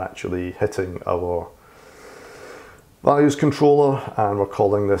 we are actually hitting our values controller, and we're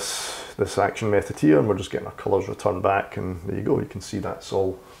calling this action method here, and we're just getting our colors returned back, and there you go. You can see that's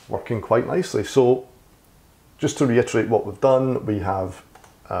all working quite nicely. So just to reiterate what we've done, we have,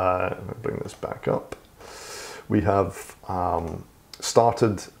 let me bring this back up. We have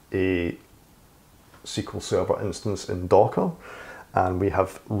started a SQL Server instance in Docker, and we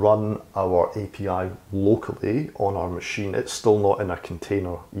have run our API locally on our machine. It's still not in a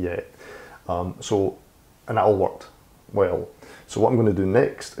container yet. And that all worked well. So what I'm going to do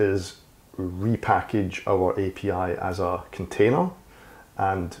next is repackage our API as a container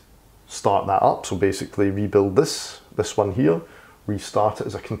and start that up. So basically rebuild this one here, restart it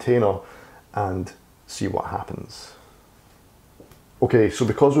as a container, and see what happens. Okay, so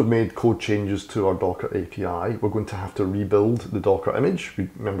because we've made code changes to our Docker API, we're going to have to rebuild the Docker image.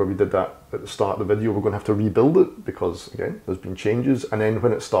 Remember we did that at the start of the video. We're going to have to rebuild it because, again, there's been changes. And then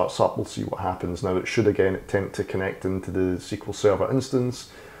when it starts up, we'll see what happens. Now, it should, again, attempt to connect into the SQL Server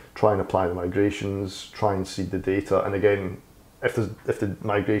instance, try and apply the migrations, try and seed the data. And again, if the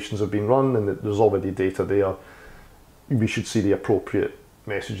migrations have been run and there's already data there, we should see the appropriate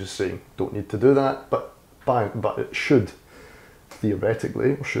messages saying, don't need to do that. But it should,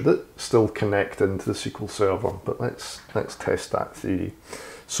 theoretically, or should it, still connect into the SQL Server. But let's test that theory.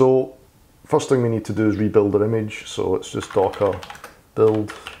 So first thing we need to do is rebuild our image. So it's just docker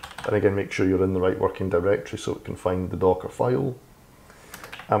build, and again, make sure you're in the right working directory so it can find the Docker file.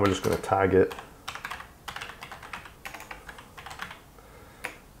 And we're just going to tag it.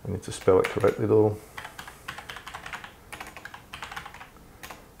 I need to spell it correctly though.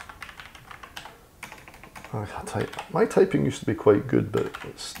 My typing used to be quite good, but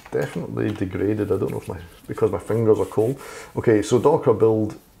it's definitely degraded. I don't know if because my fingers are cold. Okay, so docker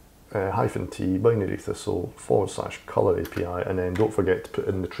build -t binary thistle / color API, and then don't forget to put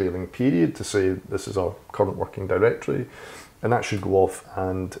in the trailing period to say this is our current working directory, and that should go off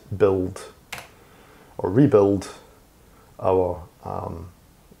and build or rebuild our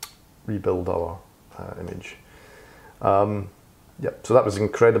image. Yep, so that was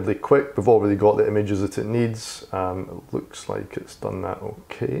incredibly quick. We've already got the images that it needs. It looks like it's done that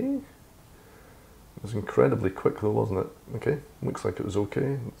okay. It was incredibly quick though, wasn't it? Okay, looks like it was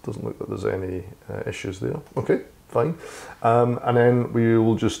okay. It doesn't look like there's any issues there. Okay, fine. And then we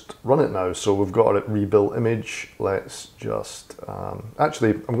will just run it now. So we've got a rebuilt image. Let's just,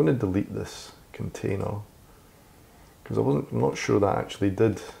 actually, I'm going to delete this container because I'm not sure that actually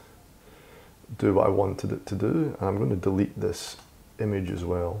did do what I wanted it to do. And I'm going to delete this image as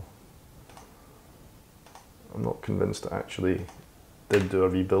well. I'm not convinced it actually did do a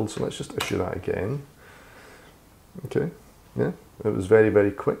rebuild, so let's just issue that again. Okay, yeah, it was very,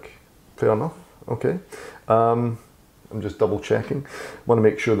 very quick. Fair enough. Okay. I'm just double checking. Want to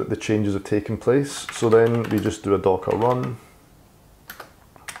make sure that the changes have taken place. So then we just do a docker run.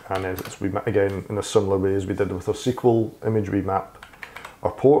 And then again, in a similar way as we did with our SQL image, we map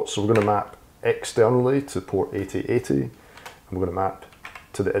our port. So we're going to map externally to port 8080. And we're going to map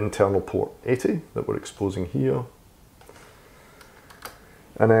to the internal port 80 that we're exposing here.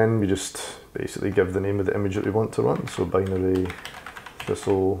 And then we just basically give the name of the image that we want to run. So binary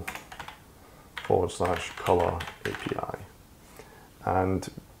thistle /color API. And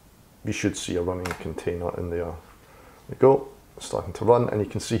we should see a running container in there. There we go, it's starting to run, and you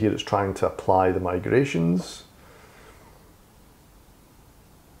can see here it's trying to apply the migrations.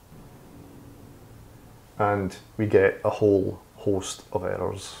 And we get a whole host of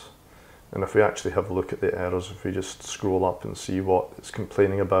errors. And if we actually have a look at the errors, if we just scroll up and see what it's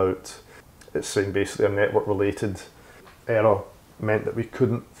complaining about, it's saying basically a network related error meant that we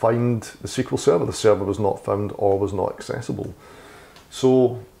couldn't find the SQL Server. The server was not found or was not accessible.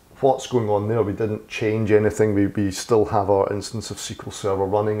 So what's going on there? We didn't change anything. We still have our instance of SQL Server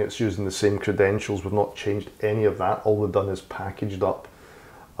running. It's using the same credentials. We've not changed any of that. All we've done is packaged up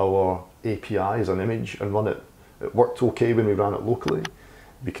our API as an image and run it. It worked okay when we ran it locally.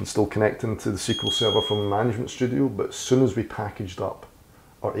 We can still connect into the SQL Server from Management Studio, but as soon as we packaged up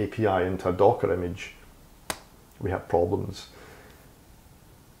our API into a Docker image, we have problems.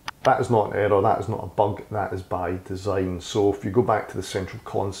 That is not an error, that is not a bug, that is by design. So if you go back to the central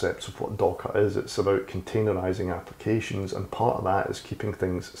concepts of what Docker is, it's about containerizing applications, and part of that is keeping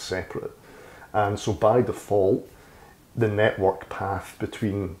things separate. And so by default, the network path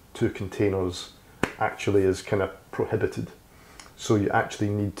between two containers actually is kind of prohibited. So you actually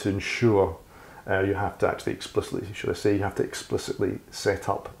need to ensure, you have to actually explicitly, should I say, you have to explicitly set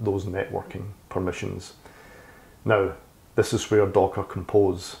up those networking permissions. Now, this is where Docker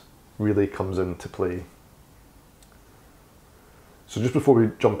Compose really comes into play. So just before we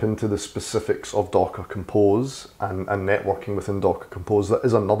jump into the specifics of Docker Compose and networking within Docker Compose, that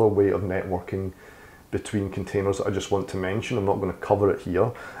is another way of networking between containers that I just want to mention. I'm not going to cover it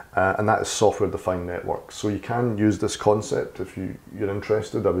here, and that is software-defined networks. So you can use this concept if you're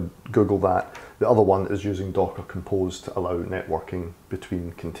interested. I would Google that. The other one is using Docker Compose to allow networking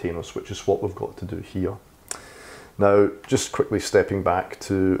between containers, which is what we've got to do here. Now, just quickly stepping back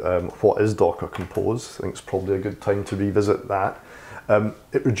to what is Docker Compose, I think it's probably a good time to revisit that.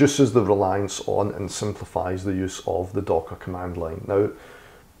 It reduces the reliance on and simplifies the use of the Docker command line. Now,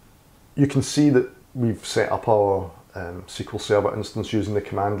 you can see that we've set up our SQL Server instance using the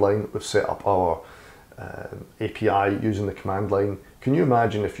command line. We've set up our API using the command line. Can you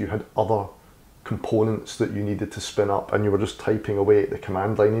imagine if you had other components that you needed to spin up and you were just typing away at the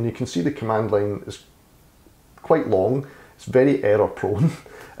command line? And you can see the command line is quite long. It's very error prone.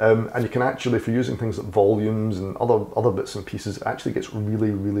 And you can actually, if you're using things like volumes and other bits and pieces, it actually gets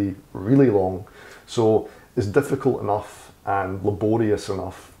really, really, really long. So it's difficult enough and laborious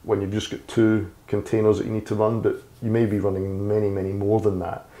enough when you've just got two containers that you need to run, but you may be running many, many more than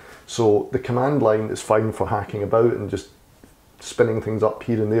that. So the command line is fine for hacking about and just spinning things up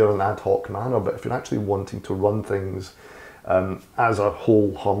here and there in an ad hoc manner, but if you're actually wanting to run things as a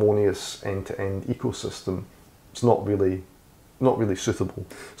whole harmonious end-to-end ecosystem, it's not really suitable.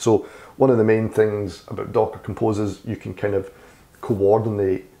 So one of the main things about Docker Compose is you can kind of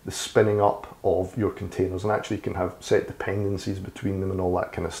coordinate the spinning up of your containers, and actually you can have set dependencies between them and all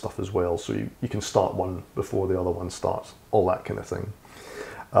that kind of stuff as well. So you can start one before the other one starts, all that kind of thing.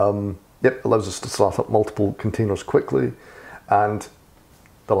 Yep, allows us to start up multiple containers quickly. And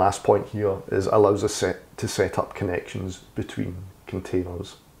the last point here is allows us to set up connections between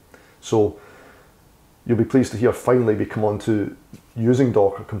containers. So you'll be pleased to hear finally we come on to using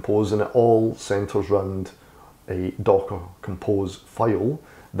Docker Compose, and it all centers around a Docker Compose file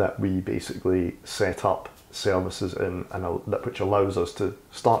that we basically set up services in, and which allows us to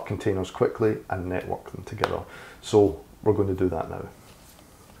start containers quickly and network them together. So we're going to do that now.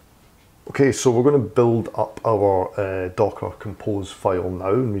 Okay, so we're going to build up our Docker Compose file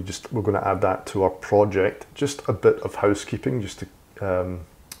now, and we're going to add that to our project. Just a bit of housekeeping, just to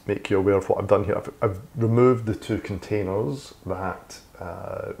make you aware of what I've done here. I've removed the two containers that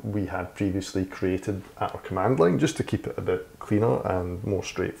we had previously created at our command line, just to keep it a bit cleaner and more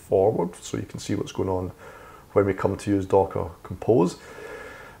straightforward, so you can see what's going on when we come to use Docker Compose.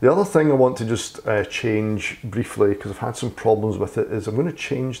 The other thing I want to just change briefly, because I've had some problems with it, is I'm going to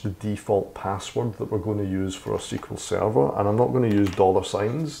change the default password that we're going to use for our SQL Server, and I'm not going to use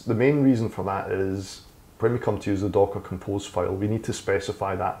 $signs. The main reason for that is when we come to use the Docker Compose file, we need to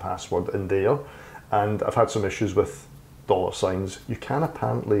specify that password in there, and I've had some issues with $signs. You can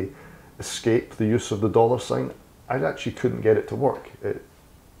apparently escape the use of the $sign. I actually couldn't get it to work. It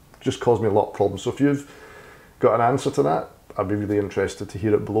just caused me a lot of problems. So if you've got an answer to that, I'd be really interested to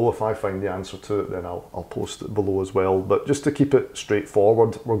hear it below. If I find the answer to it, then I'll post it below as well. But just to keep it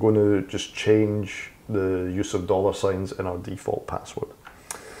straightforward, we're going to just change the use of $signs in our default password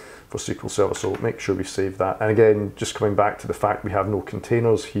for SQL Server. So make sure we save that. And again, just coming back to the fact we have no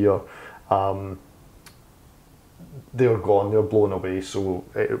containers here, they're gone, they're blown away. So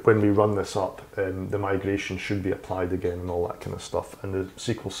when we run this up, the migration should be applied again and all that kind of stuff. And the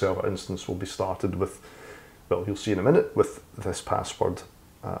SQL Server instance will be started with, well, you'll see in a minute, with this password.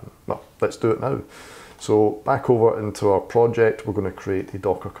 Well, let's do it now. So back over into our project, we're going to create a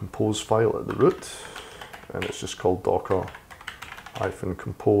Docker Compose file at the root, and it's just called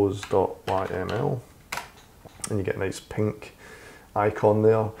docker-compose.yml, and you get a nice pink icon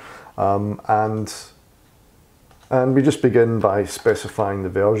there. And we just begin by specifying the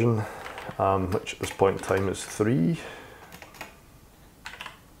version, which at this point in time is 3.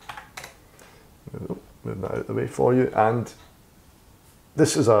 Move that out of the way for you. And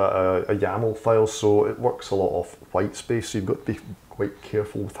this is a YAML file, so it works a lot off white space, so you've got to be quite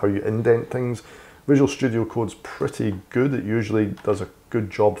careful with how you indent things. Visual Studio Code's pretty good. It usually does a good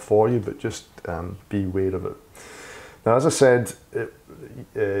job for you, but just be aware of it. Now, as I said,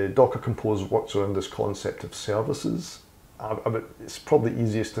 Docker Compose works around this concept of services. It's probably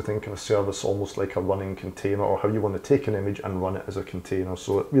easiest to think of a service almost like a running container, or how you want to take an image and run it as a container.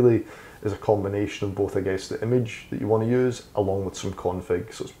 So it really is a combination of both, I guess, the image that you want to use along with some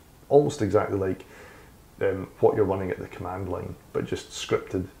config. So it's almost exactly like what you're running at the command line, but just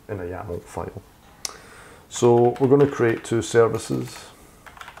scripted in a YAML file. So we're going to create two services.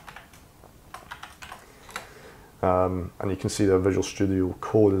 And you can see the Visual Studio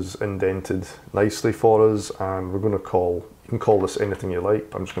Code is indented nicely for us, and we're going to call, you can call this anything you like,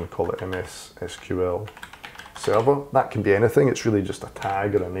 but I'm just going to call it MS SQL Server. That can be anything, it's really just a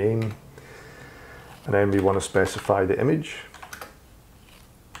tag or a name. And then we want to specify the image.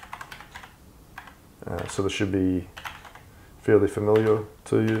 So this should be fairly familiar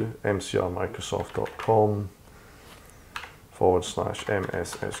to you,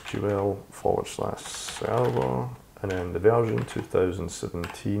 mcrmicrosoft.com/mssql/server, and then the version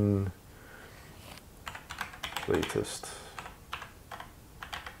 2017 latest.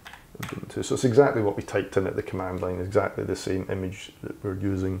 So it's exactly what we typed in at the command line, exactly the same image that we're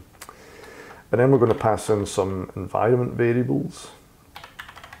using. And then we're going to pass in some environment variables.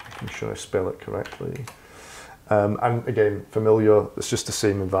 Making sure I spell it correctly. And again, familiar, it's just the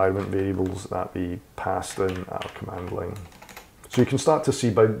same environment variables that we passed in our command line. So you can start to see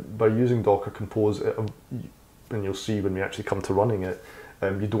by using Docker Compose, and you'll see when we actually come to running it,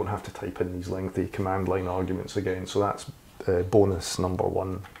 you don't have to type in these lengthy command line arguments again. So that's bonus number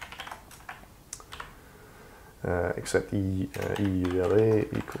 1. Except EULA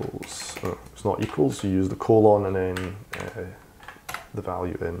equals, it's not equals, you use the colon and then the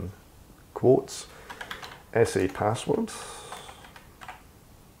value in quotes. SA password.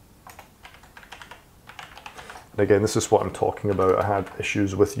 And again, this is what I'm talking about. I had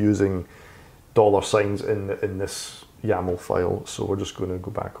issues with using $signs in this YAML file, so we're just going to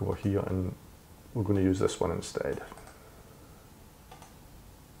go back over here and we're going to use this one instead.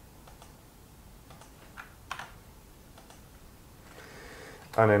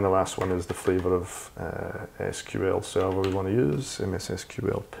 And then the last one is the flavor of SQL Server we want to use, MS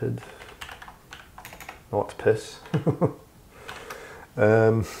SQL PID. Not piss.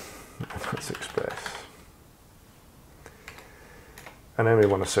 Let's express. And then we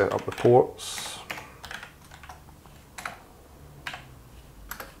want to set up the ports.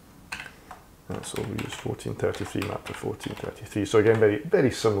 So we use 1433 mapped to 1433. So again,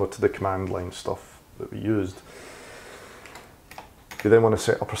 very similar to the command line stuff that we used. We then want to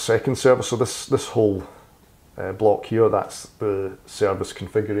set up a second server. So this whole block here, that's the service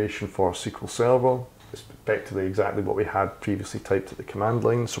configuration for SQL Server. It's effectively exactly what we had previously typed at the command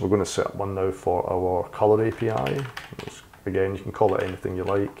line. So we're going to set up one now for our color API. Again, you can call it anything you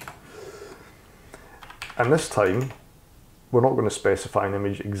like. And this time, we're not going to specify an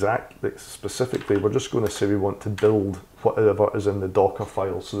image exactly specifically, we're just going to say we want to build whatever is in the Docker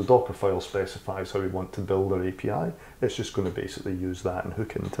file. So the Docker file specifies how we want to build our API. It's just going to basically use that and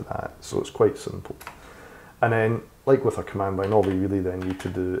hook into that. So it's quite simple. And then, like with our command line, all we really then need to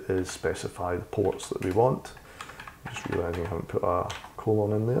do is specify the ports that we want. I'm just realizing I haven't put a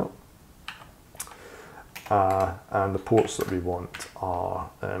colon in there. And the ports that we want are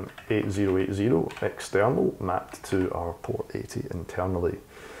 8080 external mapped to our port 80 internally.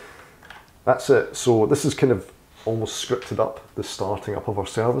 That's it. So this is kind of almost scripted up the starting up of our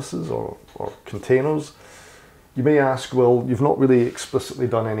services or containers. You may ask, well, you've not really explicitly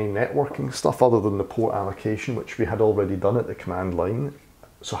done any networking stuff other than the port allocation, which we had already done at the command line.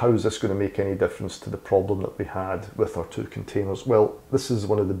 So how is this going to make any difference to the problem that we had with our two containers? Well, this is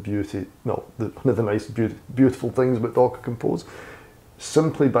one of the nice, beautiful things about Docker Compose.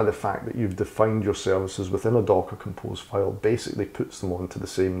 Simply by the fact that you've defined your services within a Docker Compose file basically puts them onto the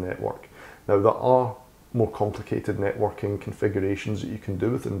same network. Now, there are more complicated networking configurations that you can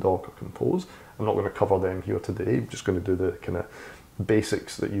do within Docker Compose. I'm not going to cover them here today. I'm just going to do the kind of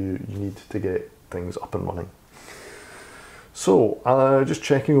basics that you need to get things up and running. So just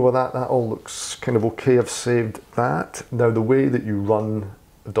checking over that all looks kind of okay. I've saved that. Now the way that you run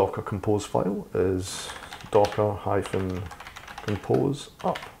a Docker Compose file is docker-compose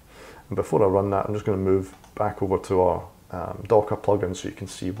up. And before I run that, I'm just going to move back over to our Docker plugin so you can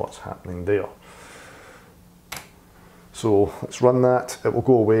see what's happening there. So let's run that. It will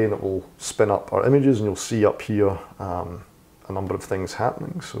go away and it will spin up our images, and you'll see up here a number of things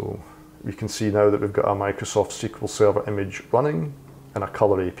happening. So we can see now that we've got a Microsoft SQL Server image running and a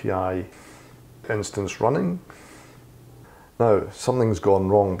Color API instance running. Now something's gone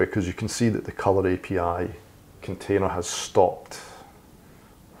wrong because you can see that the Color API container has stopped.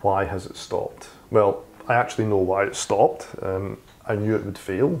 Why has it stopped? Well, I actually know why it stopped. I knew it would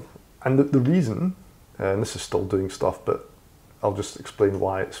fail. And the reason, and this is still doing stuff, but I'll just explain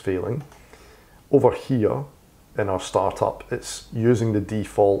why it's failing. Over here in our startup, it's using the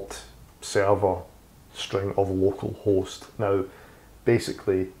default server string of localhost. Now,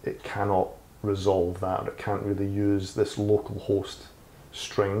 basically, it cannot resolve that. It can't really use this localhost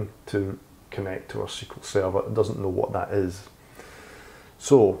string to connect to our SQL Server. It doesn't know what that is.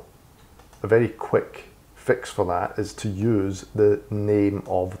 So, a very quick fix for that is to use the name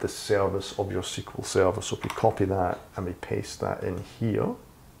of the service of your SQL Server. So if we copy that and we paste that in here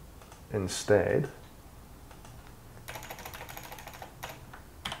instead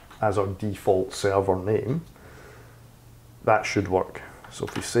as our default server name, that should work. So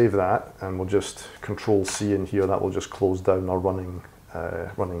if we save that and we'll just Control-C in here, that will just close down our running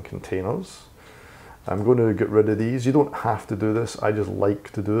containers. I'm going to get rid of these. You don't have to do this. I just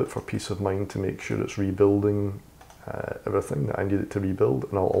like to do it for peace of mind to make sure it's rebuilding everything that I need it to rebuild.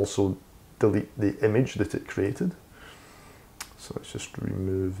 And I'll also delete the image that it created. So let's just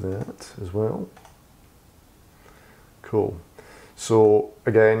remove that as well. Cool. So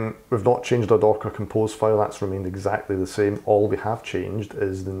again, we've not changed our Docker Compose file. That's remained exactly the same. All we have changed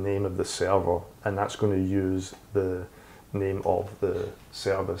is the name of the server, and that's going to use the name of the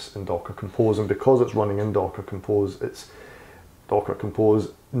service in Docker Compose. And because it's running in Docker Compose, Docker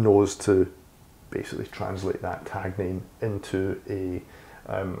Compose knows to basically translate that tag name into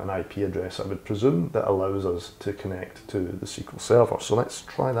an IP address, I would presume, that allows us to connect to the SQL Server. So let's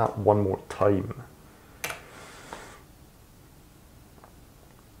try that one more time.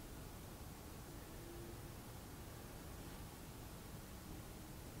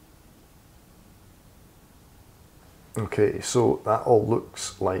 Okay, so that all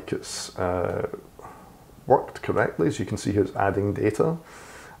looks like it's worked correctly. So you can see here it's adding data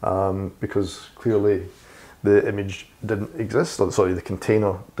because clearly the image didn't exist, or sorry, the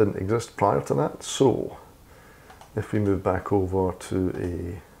container didn't exist prior to that. So if we move back over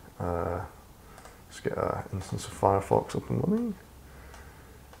to let's get an instance of Firefox up and running,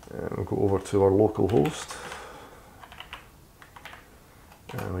 and we'll go over to our local host,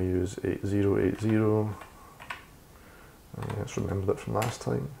 and we use 8080. Let's remember that from last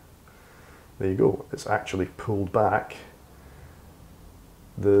time. There you go. It's actually pulled back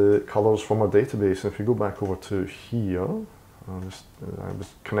the colors from our database. And if you go back over to here, I was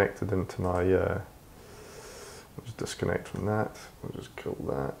connected into my. I'll just disconnect from that. We'll just kill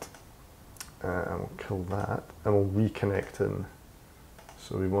that, and we'll kill that, and we'll reconnect in.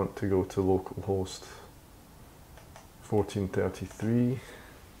 So we want to go to localhost 1433.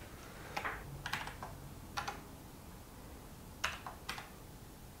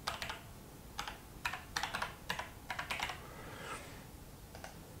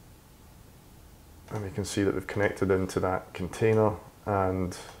 And you can see that we've connected into that container,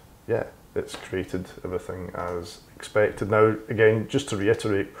 and yeah, it's created everything as expected. Now, again, just to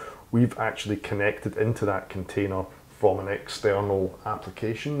reiterate, we've actually connected into that container from an external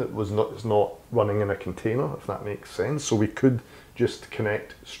application that is not running in a container, if that makes sense. So we could just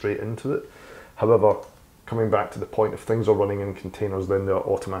connect straight into it. However, coming back to the point, if things are running in containers, then they're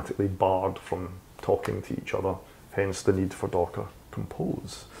automatically barred from talking to each other, hence the need for Docker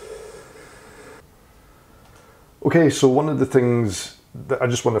Compose. Okay, so one of the things that I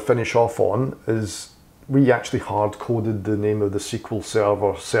just want to finish off on is we actually hard-coded the name of the SQL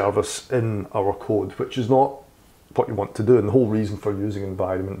Server service in our code, which is not what you want to do. And the whole reason for using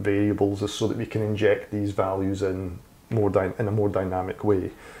environment variables is so that we can inject these values in a more dynamic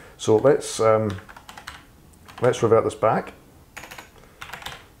way. So let's revert this back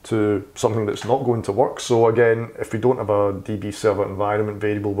to something that's not going to work. So again, if we don't have a DB server environment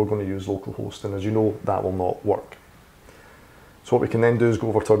variable, we're going to use localhost, and as you know, that will not work. So what we can then do is go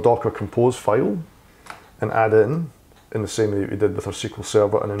over to our Docker Compose file and add in the same way that we did with our SQL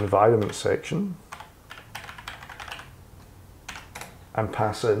Server, an environment section, and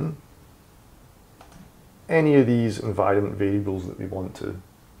pass in any of these environment variables that we want to.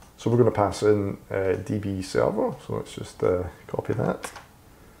 So we're going to pass in DB server, so let's just copy that.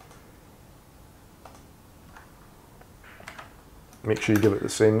 Make sure you give it the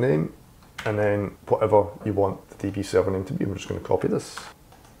same name, and then whatever you want the DB server name to be. We're just going to copy this.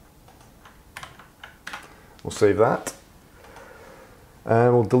 We'll save that.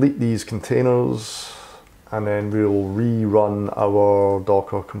 And we'll delete these containers, and then we'll rerun our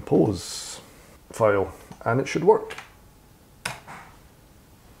Docker Compose file, and it should work.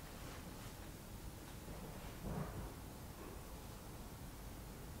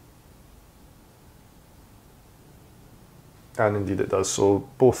 And indeed it does. So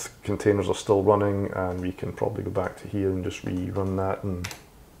both containers are still running, and we can probably go back to here and just rerun that, and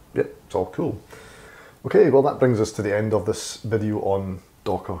yep, it's all cool. Okay, well that brings us to the end of this video on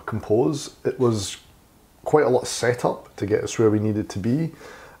Docker Compose. It was quite a lot of setup to get us where we needed to be,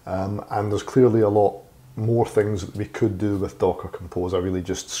 and there's clearly a lot more things that we could do with Docker Compose. I really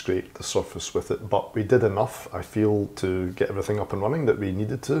just scraped the surface with it, but we did enough, I feel, to get everything up and running that we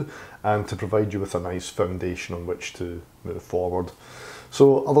needed to, and to provide you with a nice foundation on which to move forward.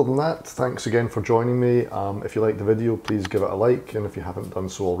 So other than that, thanks again for joining me. If you liked the video, please give it a like, and if you haven't done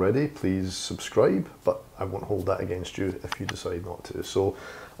so already, please subscribe, but I won't hold that against you if you decide not to. So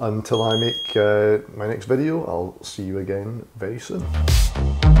until I make my next video, I'll see you again very soon.